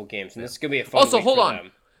past couple games, and this is gonna be a fun. Also, week hold for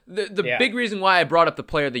on. them. The big reason why I brought up the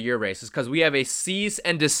Player of the Year race is because we have a cease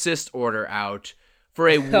and desist order out for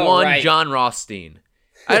a right. John Rothstein.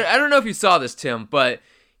 I don't know if you saw this, Tim, but.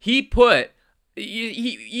 He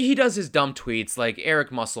does his dumb tweets like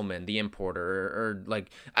Eric Musselman, the importer, or like,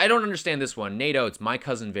 I don't understand this one. Nate Oates, my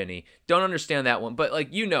cousin Vinny. Don't understand that one, but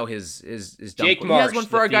like, his dumb Jake tweet. Marsh, He has one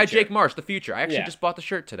for the our guy, future. Jake Marsh, the future. I actually Yeah. just bought the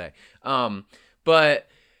shirt today. But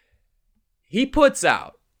he puts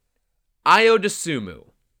out Ayo Dosunmu,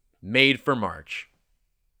 made for March.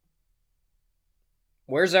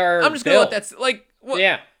 Where's our? I'm just going to let that, like, what?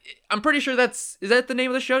 Yeah, I'm pretty sure is that the name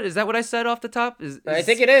of the show? Is that what I said off the top? I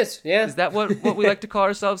think it is. Yeah, Is that what we like to call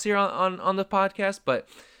ourselves here on the podcast? But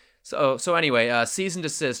so anyway, cease and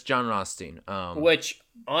desist, John Rothstein. Which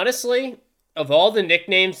honestly, of all the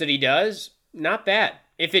nicknames that he does, not bad.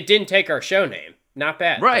 If it didn't take our show name, not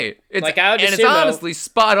bad. Right. It's Ayo honestly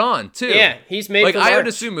spot on too. Yeah, he's made like for Ayo March.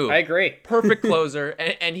 Dosunmu. I agree. Perfect closer,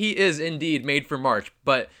 and he is indeed made for March.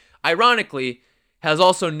 But ironically, has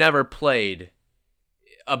also never played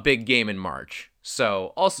a big game in March.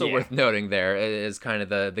 So also worth noting there is kind of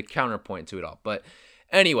the counterpoint to it all. But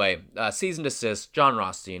anyway, cease and desist, John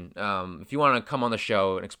Rothstein. If you want to come on the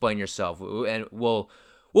show and explain yourself, and we'll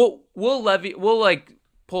like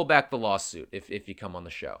pull back the lawsuit if you come on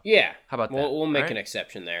the show. Yeah. How about that? We'll make All right? an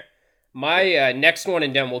exception there. My next one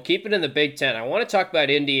and done, we'll keep it in the Big Ten. I want to talk about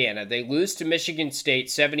Indiana. They lose to Michigan State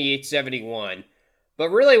 78-71. But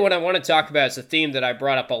really what I want to talk about is a theme that I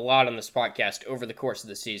brought up a lot on this podcast over the course of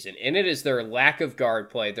the season, and it is their lack of guard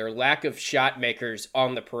play, their lack of shot makers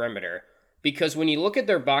on the perimeter. Because when you look at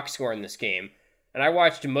their box score in this game, and I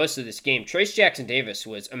watched most of this game, Trayce Jackson-Davis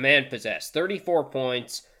was a man possessed. 34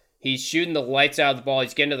 points. He's shooting the lights out of the ball.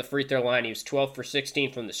 He's getting to the free throw line. He was 12 for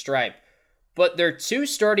 16 from the stripe. But their two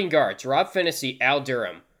starting guards, Rob Phinisee, Al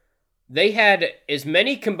Durham, they had as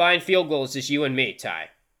many combined field goals as you and me, Ty,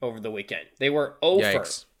 over the weekend. They were 0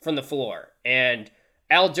 from the floor. And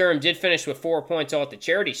Al Durham did finish with 4 points all at the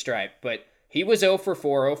charity stripe, but he was 0 for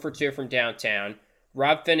 4, 0 for 2 from downtown.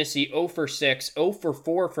 Rob Phinisee, 0 for 6, 0 for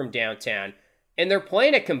 4 from downtown. And they're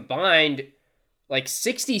playing a combined,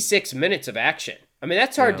 66 minutes of action. I mean,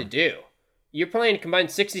 that's hard to do. You're playing a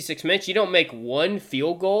combined 66 minutes. You don't make one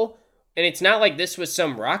field goal. And it's not like this was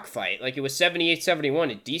some rock fight. Like, it was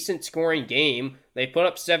 78-71, a decent scoring game. They put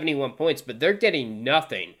up 71 points, but they're getting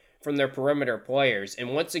nothing from their perimeter players.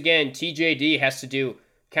 And once again, TJD has to do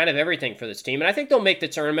kind of everything for this team. And I think they'll make the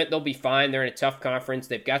tournament. They'll be fine. They're in a tough conference.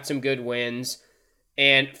 They've got some good wins.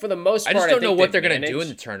 And for the most part, I just don't know what they're going to do in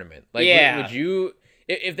the tournament. Would you,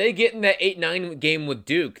 if they get in that 8-9 game with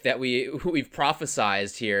Duke that we've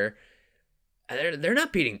prophesized here, they're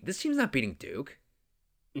not beating, this team's not beating Duke.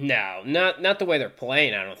 No, not the way they're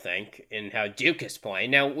playing, I don't think, and how Duke is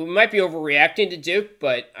playing. Now, we might be overreacting to Duke,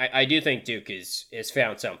 but I do think Duke has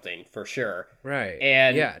found something for sure. Right.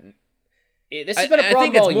 And yeah. This has been a problem I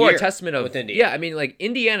think it's more year a testament of Indiana. Yeah, I mean,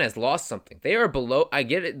 Indiana has lost something. They are below. I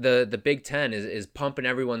get it. The Big Ten is pumping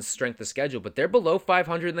everyone's strength of schedule, but they're below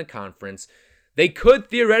 500 in the conference. They could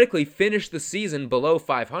theoretically finish the season below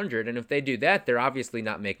 500, and if they do that, they're obviously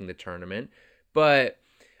not making the tournament. But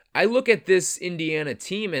I look at this Indiana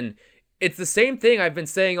team, and it's the same thing I've been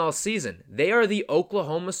saying all season. They are the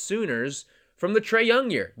Oklahoma Sooners from the Trae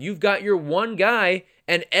Young year. You've got your one guy,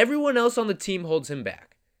 and everyone else on the team holds him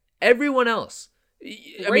back. Everyone else.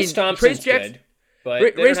 Race Thompson's good,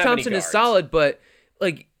 but Race Thompson is solid, but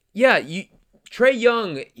Trae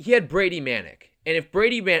Young, he had Brady Manick. And if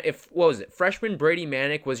freshman Brady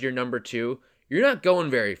Manick was your number 2, you're not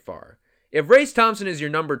going very far. If Race Thompson is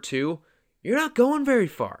your number 2, you're not going very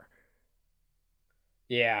far.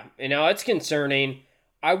 Yeah, it's concerning.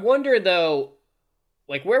 I wonder, though,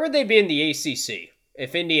 where would they be in the ACC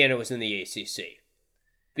if Indiana was in the ACC?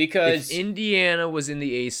 Because if Indiana was in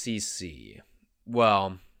the ACC,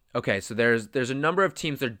 well, okay, so there's a number of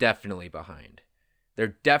teams they're definitely behind.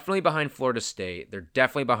 They're definitely behind Florida State. They're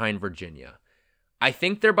definitely behind Virginia. I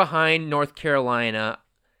think they're behind North Carolina.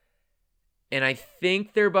 And I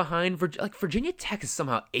think they're behind Virginia Tech is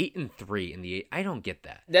somehow 8-3 in the. I don't get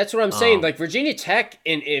that. That's what I'm saying. Virginia Tech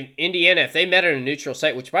and Indiana, if they met on a neutral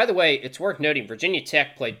site, which by the way, it's worth noting, Virginia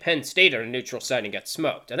Tech played Penn State on a neutral site and got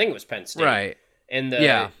smoked. I think it was Penn State, right? In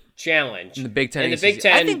the challenge, in the Big Ten. In the Big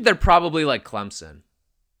Ten, I think they're probably like Clemson,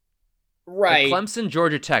 right? Clemson,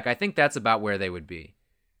 Georgia Tech. I think that's about where they would be.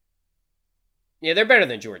 Yeah, they're better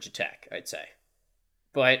than Georgia Tech, I'd say.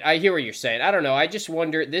 But I hear what you're saying. I don't know. I just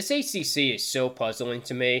wonder. This ACC is so puzzling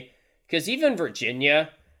to me because even Virginia,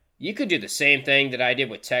 you could do the same thing that I did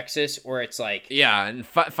with Texas, where it's and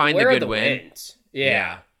find where the are good win. Wins?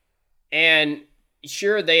 Yeah. And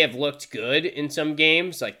sure, they have looked good in some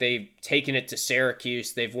games. They've taken it to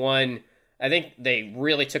Syracuse. They've won. I think they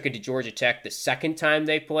really took it to Georgia Tech the second time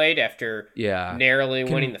they played after narrowly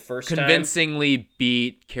winning the first time. Convincingly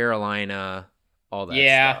beat Carolina. All that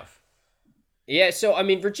stuff. Yeah, so, I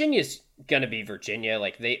mean, Virginia's going to be Virginia.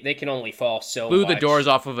 They can only fall so Blew much. the doors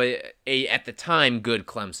off of a, at the time, good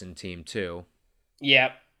Clemson team, too.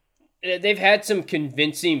 Yeah. They've had some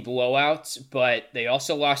convincing blowouts, but they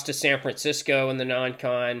also lost to San Francisco in the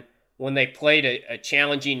non-con when they played a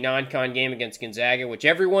challenging non-con game against Gonzaga, which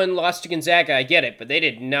everyone lost to Gonzaga, I get it, but they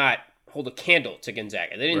did not hold a candle to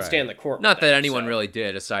Gonzaga. They didn't stay on the court. Not that anyone really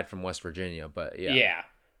did, aside from West Virginia, but yeah. Yeah.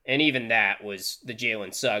 And even that was the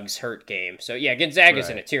Jalen Suggs hurt game. So, yeah, Gonzaga's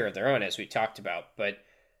in a tier of their own, as we talked about. But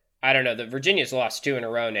I don't know. The Virginia's lost 2 in a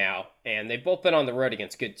row now, and they've both been on the road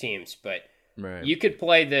against good teams. But you could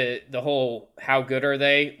play the whole how good are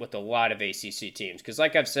they with a lot of ACC teams. Because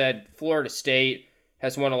like I've said, Florida State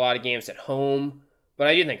has won a lot of games at home. But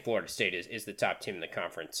I do think Florida State is the top team in the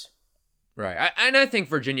conference. Right. And I think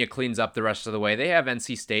Virginia cleans up the rest of the way. They have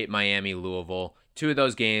NC State, Miami, Louisville. 2 of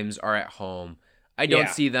those games are at home. I don't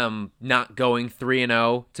see them not going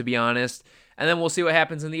 3-0, to be honest. And then we'll see what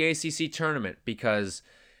happens in the ACC tournament because,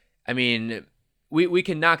 I mean, we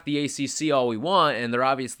can knock the ACC all we want, and they're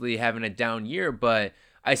obviously having a down year, but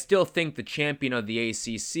I still think the champion of the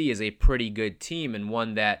ACC is a pretty good team and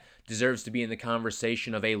one that deserves to be in the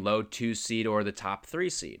conversation of a low 2 seed or the top 3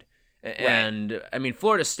 seed. And I mean,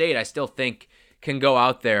 Florida State, I still think can go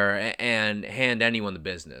out there and hand anyone the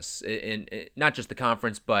business in not just the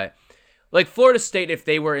conference, but like Florida State, if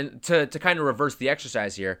they were to kind of reverse the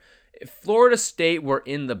exercise here, if Florida State were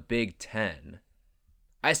in the Big Ten,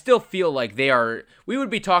 I still feel like we would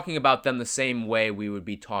be talking about them the same way we would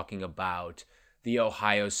be talking about the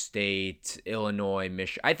Ohio State, Illinois,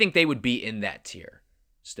 Michigan. I think they would be in that tier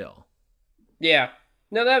still. Yeah.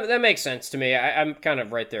 No, that makes sense to me. I'm kind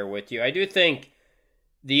of right there with you. I do think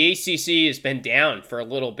the ACC has been down for a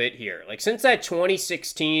little bit here. Like since that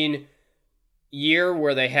 2016 year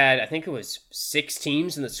where they had, I think it was 6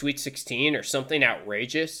 teams in the Sweet 16 or something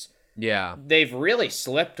outrageous. Yeah. They've really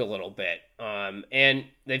slipped a little bit. And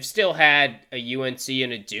they've still had a UNC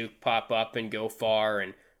and a Duke pop up and go far,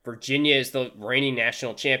 and Virginia is the reigning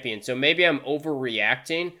national champion. So maybe I'm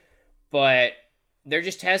overreacting, but there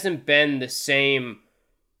just hasn't been the same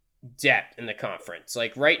depth in the conference.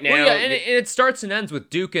 Like right now. Well, yeah, and it starts and ends with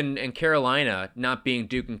Duke and Carolina not being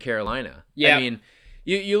Duke and Carolina. Yeah. I mean,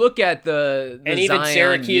 you look at the and even Zion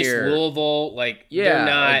Syracuse, year, Louisville, like yeah, they're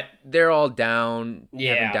not. like, they're all down,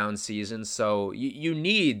 Yeah. having down seasons. So you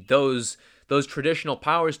need those traditional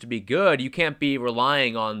powers to be good. You can't be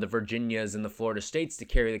relying on the Virginias and the Florida States to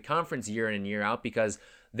carry the conference year in and year out, because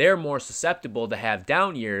they're more susceptible to have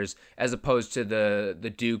down years as opposed to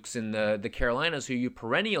the Dukes and the Carolinas, who you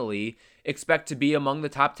perennially expect to be among the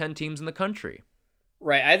top 10 teams in the country.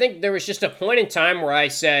 Right. I think there was just a point in time where I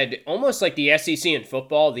said, almost like the SEC in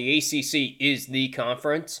football, the ACC is the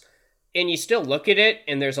conference. And you still look at it,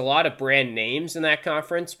 and there's a lot of brand names in that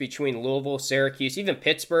conference between Louisville, Syracuse, even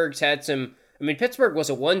Pittsburgh's had some. I mean, Pittsburgh was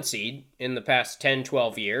a 1 seed in the past 10,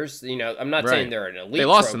 12 years. You know, I'm not saying they're an elite They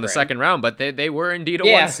lost program. in the second round, but they were indeed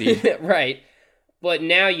a 1 seed. Right. But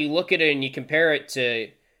now you look at it and you compare it to,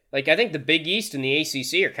 like, I think the Big East and the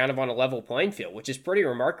ACC are kind of on a level playing field, which is pretty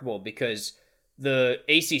remarkable because the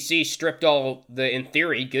ACC stripped all the, in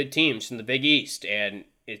theory, good teams from the Big East, and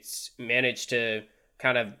it's managed to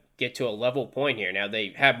kind of get to a level point here. Now,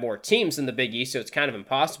 they have more teams than the Big East, so it's kind of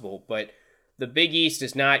impossible, but the Big East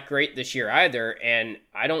is not great this year either, and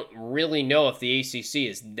I don't really know if the ACC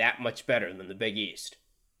is that much better than the Big East.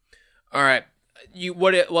 All right.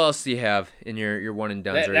 What else do you have in your one and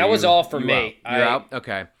dones? That was all for me. Out? You're out?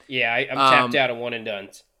 Okay. Yeah, I'm tapped out of one and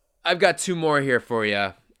dones. I've got 2 more here for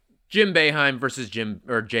you. Jim Boeheim versus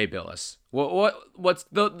Jay Billis. What's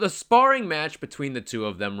the sparring match between the two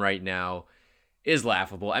of them right now is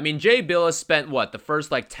laughable. I mean, Jay Billis spent the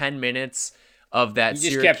first 10 minutes of that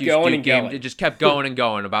Syracuse Duke game. It just kept going and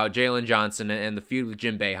going about Jalen Johnson and the feud with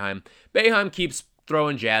Jim Boeheim. Boeheim keeps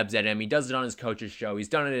throwing jabs at him. He does it on his coach's show. He's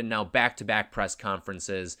done it in now back-to-back press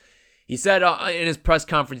conferences. He said in his press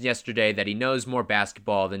conference yesterday that he knows more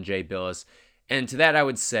basketball than Jay Billis. And to that I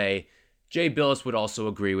would say, Jay Billis would also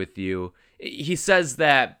agree with you. He says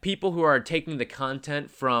that people who are taking the content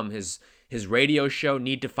from his radio show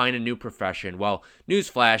need to find a new profession. Well,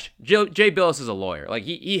 newsflash, Jay Billis is a lawyer. Like,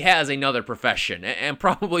 he has another profession, and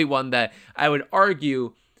probably one that I would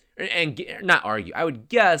argue, and not argue, I would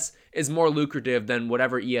guess is more lucrative than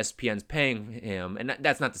whatever ESPN's paying him. And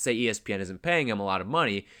that's not to say ESPN isn't paying him a lot of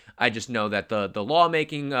money. I just know that the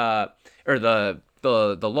lawmaking, or the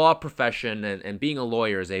law profession and being a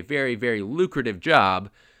lawyer is a very, very lucrative job.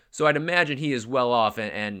 So I'd imagine he is well off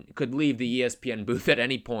and could leave the ESPN booth at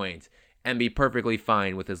any point and be perfectly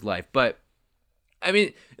fine with his life. But, I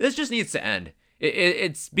mean, this just needs to end.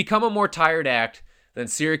 It's become a more tired act than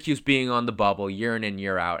Syracuse being on the bubble year in and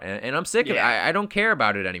year out. And I'm sick of it. I don't care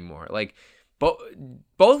about it anymore. Like, both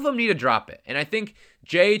of them need to drop it. And I think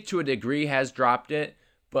Jay, to a degree, has dropped it.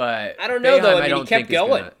 But I don't know, Boeheim, though. I mean, he kept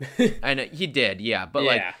going. I know, he did, yeah.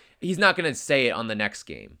 But, he's not going to say it on the next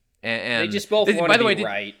game. And they just both want to be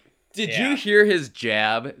right. Did you hear his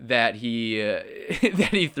jab that he that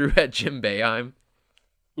he threw at Jim Boeheim?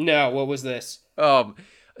 No, what was this?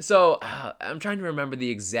 So I'm trying to remember the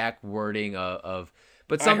exact wording of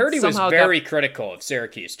but I heard he was very critical of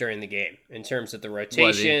Syracuse during the game in terms of the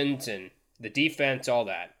rotations and the defense, all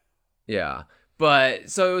that. Yeah, but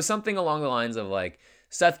so it was something along the lines of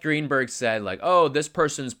Seth Greenberg said oh, this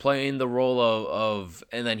person's playing the role of,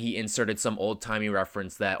 and then he inserted some old timey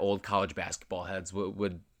reference that old college basketball heads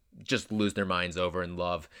would just lose their minds over and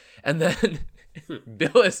love. And then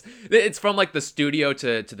Billis, it's from the studio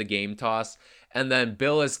to the game toss. And then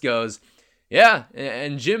Billis goes, yeah,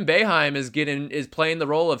 and Jim Boeheim is playing the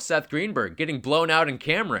role of Seth Greenberg, getting blown out in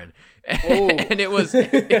Cameron. And it was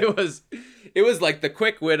the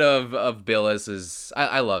quick wit of Billis is,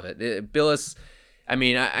 I love it. Billis, I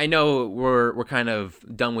mean, I know we're kind of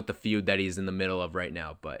done with the feud that he's in the middle of right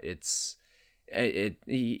now, but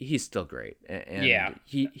he's still great. And Yeah.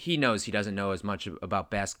 he knows he doesn't know as much about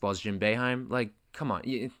basketball as Jim Boeheim. Like, come on.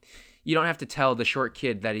 You don't have to tell the short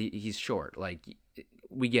kid that he's short. Like,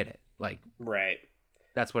 we get it. Like, Right.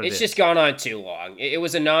 that's what it is. It's just gone on too long. It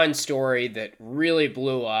was a non-story that really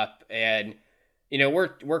blew up, and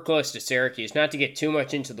we're close to Syracuse. Not to get too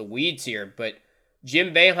much into the weeds here, but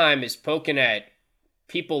Jim Boeheim is poking at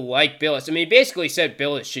people like Billis. I mean, he basically said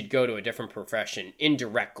Billis should go to a different profession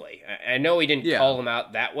indirectly. I know he didn't call him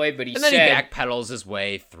out that way, but he and then said, he backpedals his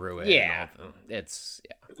way through it. Yeah. It's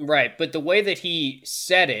right. But the way that he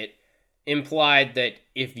said it implied that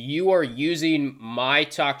if you are using my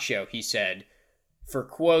talk show, he said, for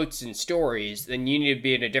quotes and stories, then you need to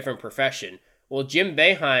be in a different profession. Well, Jim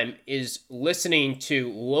Boeheim is listening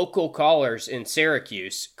to local callers in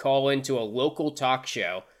Syracuse call into a local talk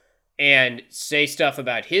show and say stuff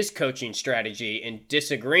about his coaching strategy and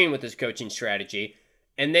disagreeing with his coaching strategy.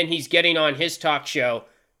 And then he's getting on his talk show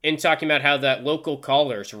and talking about how that local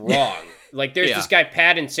caller's wrong. Like, there's this guy,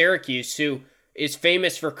 Pat, in Syracuse, who is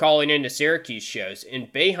famous for calling into Syracuse shows.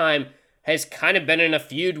 And Boeheim has kind of been in a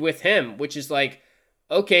feud with him, which is like,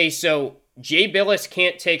 okay, so Jay Billis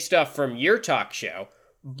can't take stuff from your talk show,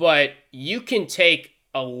 but you can take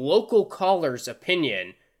a local caller's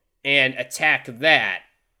opinion and attack that,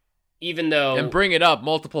 even though... And bring it up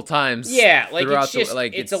multiple times. Yeah, like, it's just,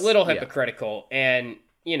 like, it's a little hypocritical, and,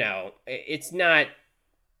 it's not...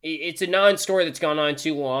 It's a non-story that's gone on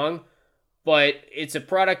too long, but it's a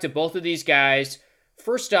product of both of these guys.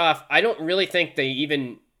 First off, I don't really think they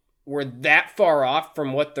even were that far off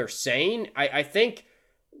from what they're saying. I think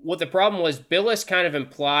what the problem was, Billis kind of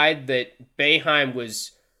implied that Boeheim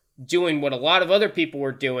was doing what a lot of other people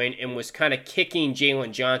were doing and was kind of kicking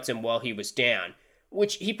Jalen Johnson while he was down,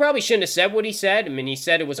 which he probably shouldn't have said what he said. I mean, he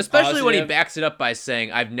said it was especially when he positive. backs it up by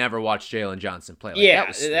saying, I've never watched Jalen Johnson play. Like, Yeah, that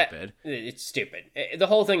was stupid. It's stupid. The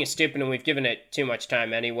whole thing is stupid, and we've given it too much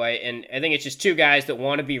time anyway. And I think it's just two guys that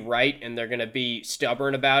want to be right, and they're going to be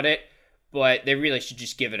stubborn about it, but they really should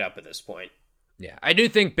just give it up at this point. Yeah, I do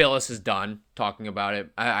think Billis is done talking about it.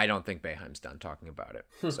 I don't think Boeheim's done talking about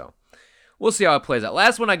it. So we'll see how it plays out.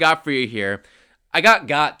 Last one I got for you here. I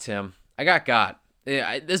got Tim. I got.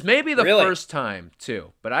 Yeah, this may be the first time,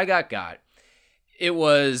 too, but I got. It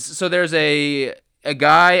was, so there's a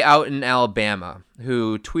guy out in Alabama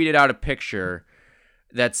who tweeted out a picture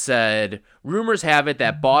that said, rumors have it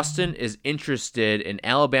that Boston is interested in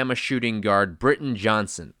Alabama shooting guard Britton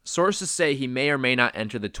Johnson. Sources say he may or may not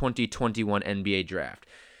enter the 2021 NBA draft.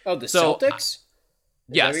 Oh, the Celtics? Is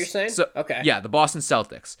yes. that what you're saying? So, okay. Yeah, the Boston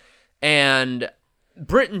Celtics. And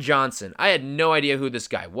Britton Johnson, I had no idea who this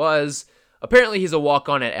guy was. Apparently, he's a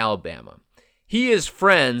walk-on at Alabama. He is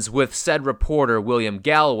friends with said reporter, William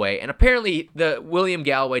Galloway, and apparently the William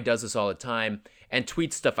Galloway does this all the time and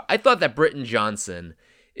tweets stuff. I thought that Britton Johnson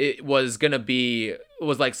was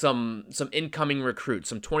like some incoming recruit,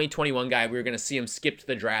 some 2021 guy. We were going to see him skip to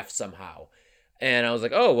the draft somehow. And I was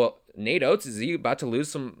like, oh, well, Nate Oates, is he about to lose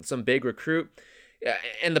some big recruit?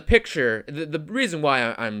 And the picture, the reason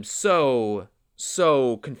why I'm so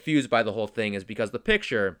confused by the whole thing is because the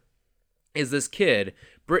picture is this kid,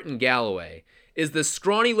 Britton Galloway, is this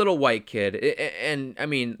scrawny little white kid. And I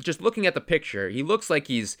mean, just looking at the picture, he looks like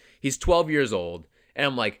he's 12 years old. And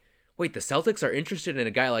I'm like, wait, the Celtics are interested in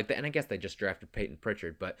a guy like that? And I guess they just drafted Peyton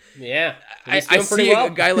Pritchard, but yeah, I see a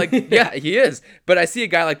guy like, yeah, he is. But I see a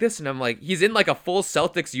guy like this and I'm like, he's in like a full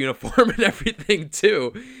Celtics uniform and everything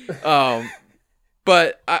too.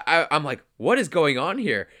 But I'm like, what is going on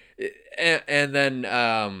here? And then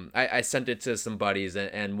I sent it to some buddies,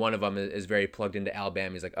 and one of them is very plugged into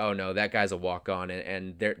Alabama. He's like, oh, no, that guy's a walk-on,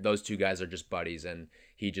 and those two guys are just buddies, and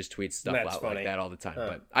he just tweets stuff out like that all the time.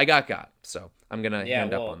 But I got, so I'm going to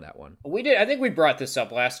hand up on that one. We did. I think we brought this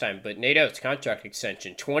up last time, but Nate Oates' contract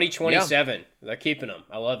extension, 2027. Yeah. They're keeping him.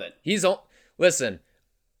 I love it. Listen,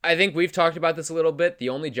 I think we've talked about this a little bit. The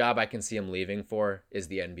only job I can see him leaving for is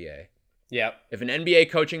the NBA. Yeah. If an NBA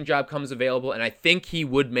coaching job comes available, and I think he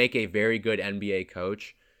would make a very good NBA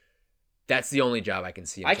coach, that's the only job I can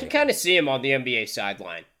see him I can kind of see him on the NBA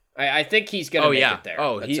sideline. I think he's going to make it there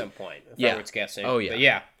at some point, if I was guessing. Oh, yeah. But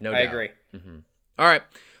yeah, no I doubt. agree. Mm-hmm. All right.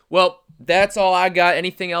 Well, that's all I got.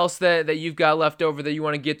 Anything else that you've got left over that you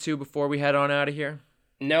want to get to before we head on out of here?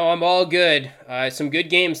 No, I'm all good. Some good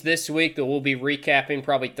games this week that we'll be recapping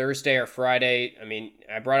probably Thursday or Friday. I mean,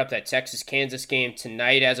 I brought up that Texas-Kansas game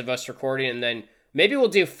tonight as of us recording, and then maybe we'll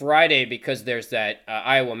do Friday because there's that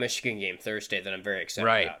Iowa-Michigan game Thursday that I'm very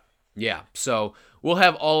excited about. Yeah, so we'll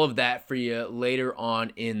have all of that for you later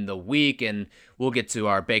on in the week, and we'll get to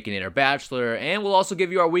our Baconator Bachelor, and we'll also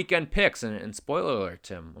give you our weekend picks. And spoiler alert,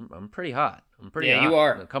 Tim, I'm pretty hot. I'm pretty hot. Yeah, you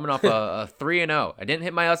are. I'm coming off a 3-0. I didn't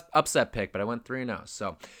hit my upset pick, but I went 3-0.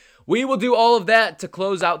 So we will do all of that to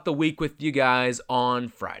close out the week with you guys on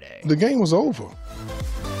Friday. The game was over.